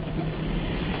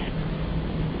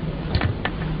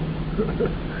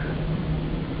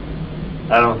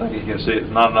 I don't think you can see it.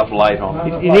 There's not enough light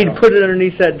on it. You need to put it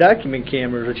underneath that document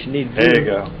camera, is what you need to do. There you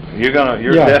go.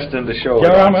 You're Yeah. destined to show it.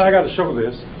 Yeah, I got to show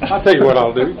this. I'll tell you what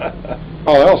I'll do.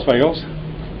 All else fails. All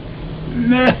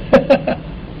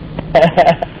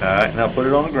right, now put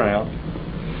it on the ground.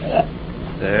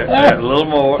 There, a little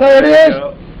more. There it is.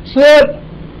 Go. Sit.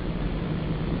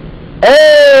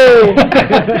 Hey!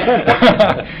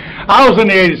 I was in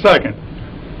the 82nd.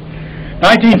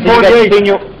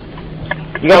 1948.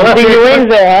 You got the senior wings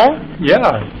there, huh?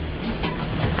 Yeah.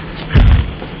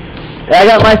 I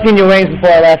got my senior wings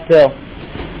before I left, too.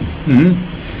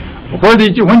 Mm-hmm. When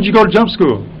did you go to jump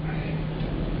school?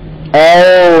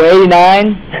 Oh,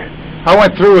 89. I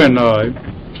went through in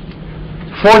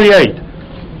 48.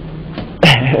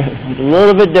 It's a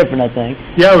little bit different, I think.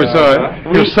 Yeah, it was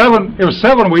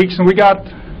 7 weeks, and we got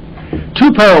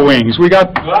 2 pair of wings. We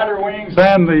got glider wings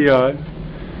and the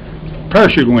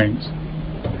parachute wings.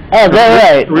 Oh, is that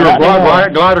right? We were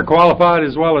glider qualified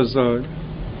as well as, I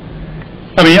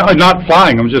mean, not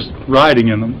flying them, just riding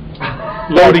in them.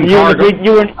 Loading cargo.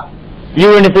 You were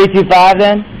in the 325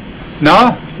 then?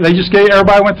 No, they just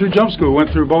everybody went through jump school, went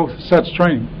through both sets of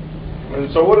training.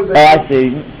 And so what did they Oh, I see.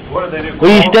 What did they do? Were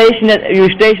you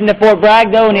stationed at Fort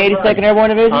Bragg, though, in the 82nd Airborne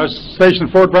Division? I was stationed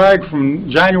at Fort Bragg from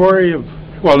January of,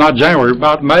 well, not January,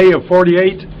 about May of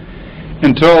 48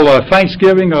 until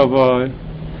Thanksgiving of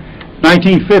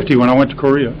 1950 when I went to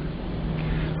Korea.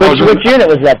 Which unit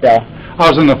was that, though? I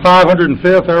was in the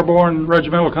 505th Airborne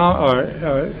Regimental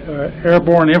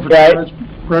Airborne Infantry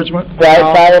Regiment. Right,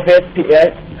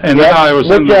 505th. And then I was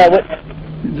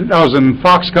in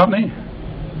Fox Company.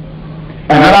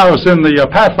 And then I was in the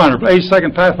Pathfinder,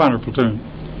 82nd Pathfinder Platoon.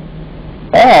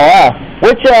 Oh, wow.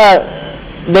 Which,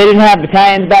 they didn't have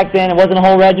battalions back then? It wasn't a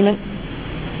whole regiment?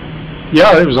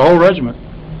 Yeah, it was a whole regiment.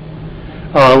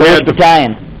 We had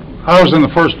battalion? I was in the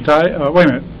 1st Battalion. Wait a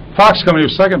minute. Fox Company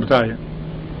was 2nd Battalion.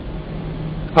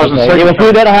 I was in the 2nd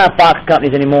Battalion. They don't have Fox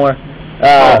companies anymore.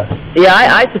 Yeah,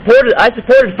 I supported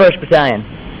 1st Battalion.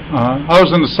 I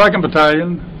was in the 2nd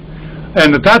Battalion,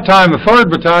 and at that time the 3rd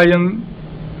Battalion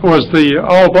was the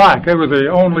all black. They were the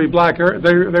only black. They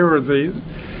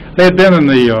had been in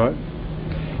the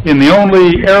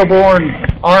only airborne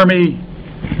Army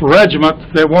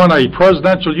regiment that won a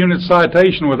presidential unit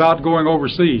citation without going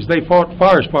overseas. They fought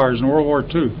forest fires in World War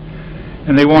II,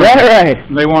 and they won.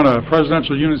 They won a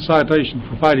presidential unit citation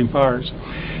for fighting fires,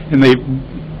 and they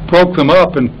broke them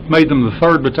up and made them the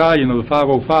 3rd Battalion of the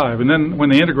 505. And then when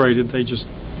they integrated, they just,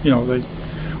 they were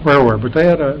everywhere. But they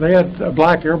had a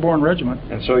black airborne regiment.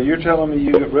 And so you're telling me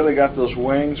you really got those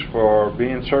wings for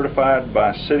being certified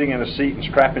by sitting in a seat and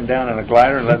strapping down in a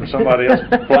glider and letting somebody else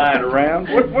fly it around?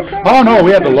 What kind of no,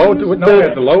 we had to load. No, we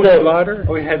had to load the glider.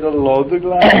 We had to load the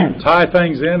glider. Tie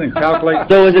things in and calculate.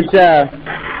 So was it?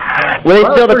 Were they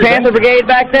still the Panther Brigade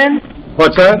back then?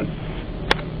 What's that?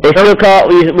 They still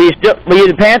called. Were you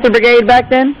the Panther Brigade back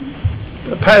then?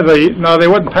 No, they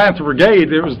wasn't Panther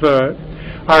Brigade. It was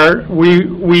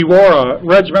we wore a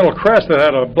regimental crest that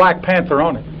had a black panther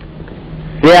on it.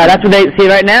 Yeah, that's what they see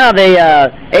right now. They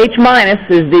H-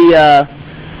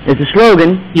 is the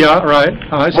slogan. Yeah, right.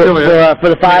 It still is for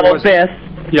the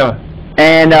 505th. Yeah.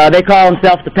 And they call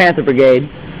themselves the Panther Brigade.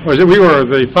 We were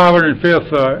the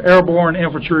 505th Airborne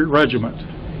Infantry Regiment.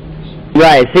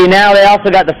 Right. See, now they also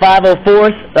got the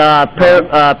 504th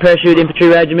Parachute Infantry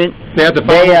Regiment. They had the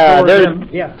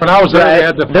 504. When I was there, they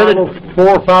had the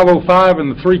 504, 505,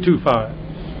 and the 325.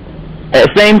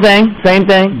 Same thing. Same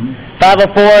thing.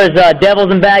 504 is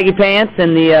Devils in Baggy Pants,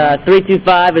 and the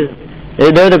 325 is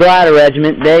they're the Glider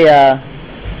Regiment. Their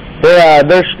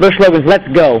slogan's "Let's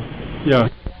go." Yeah.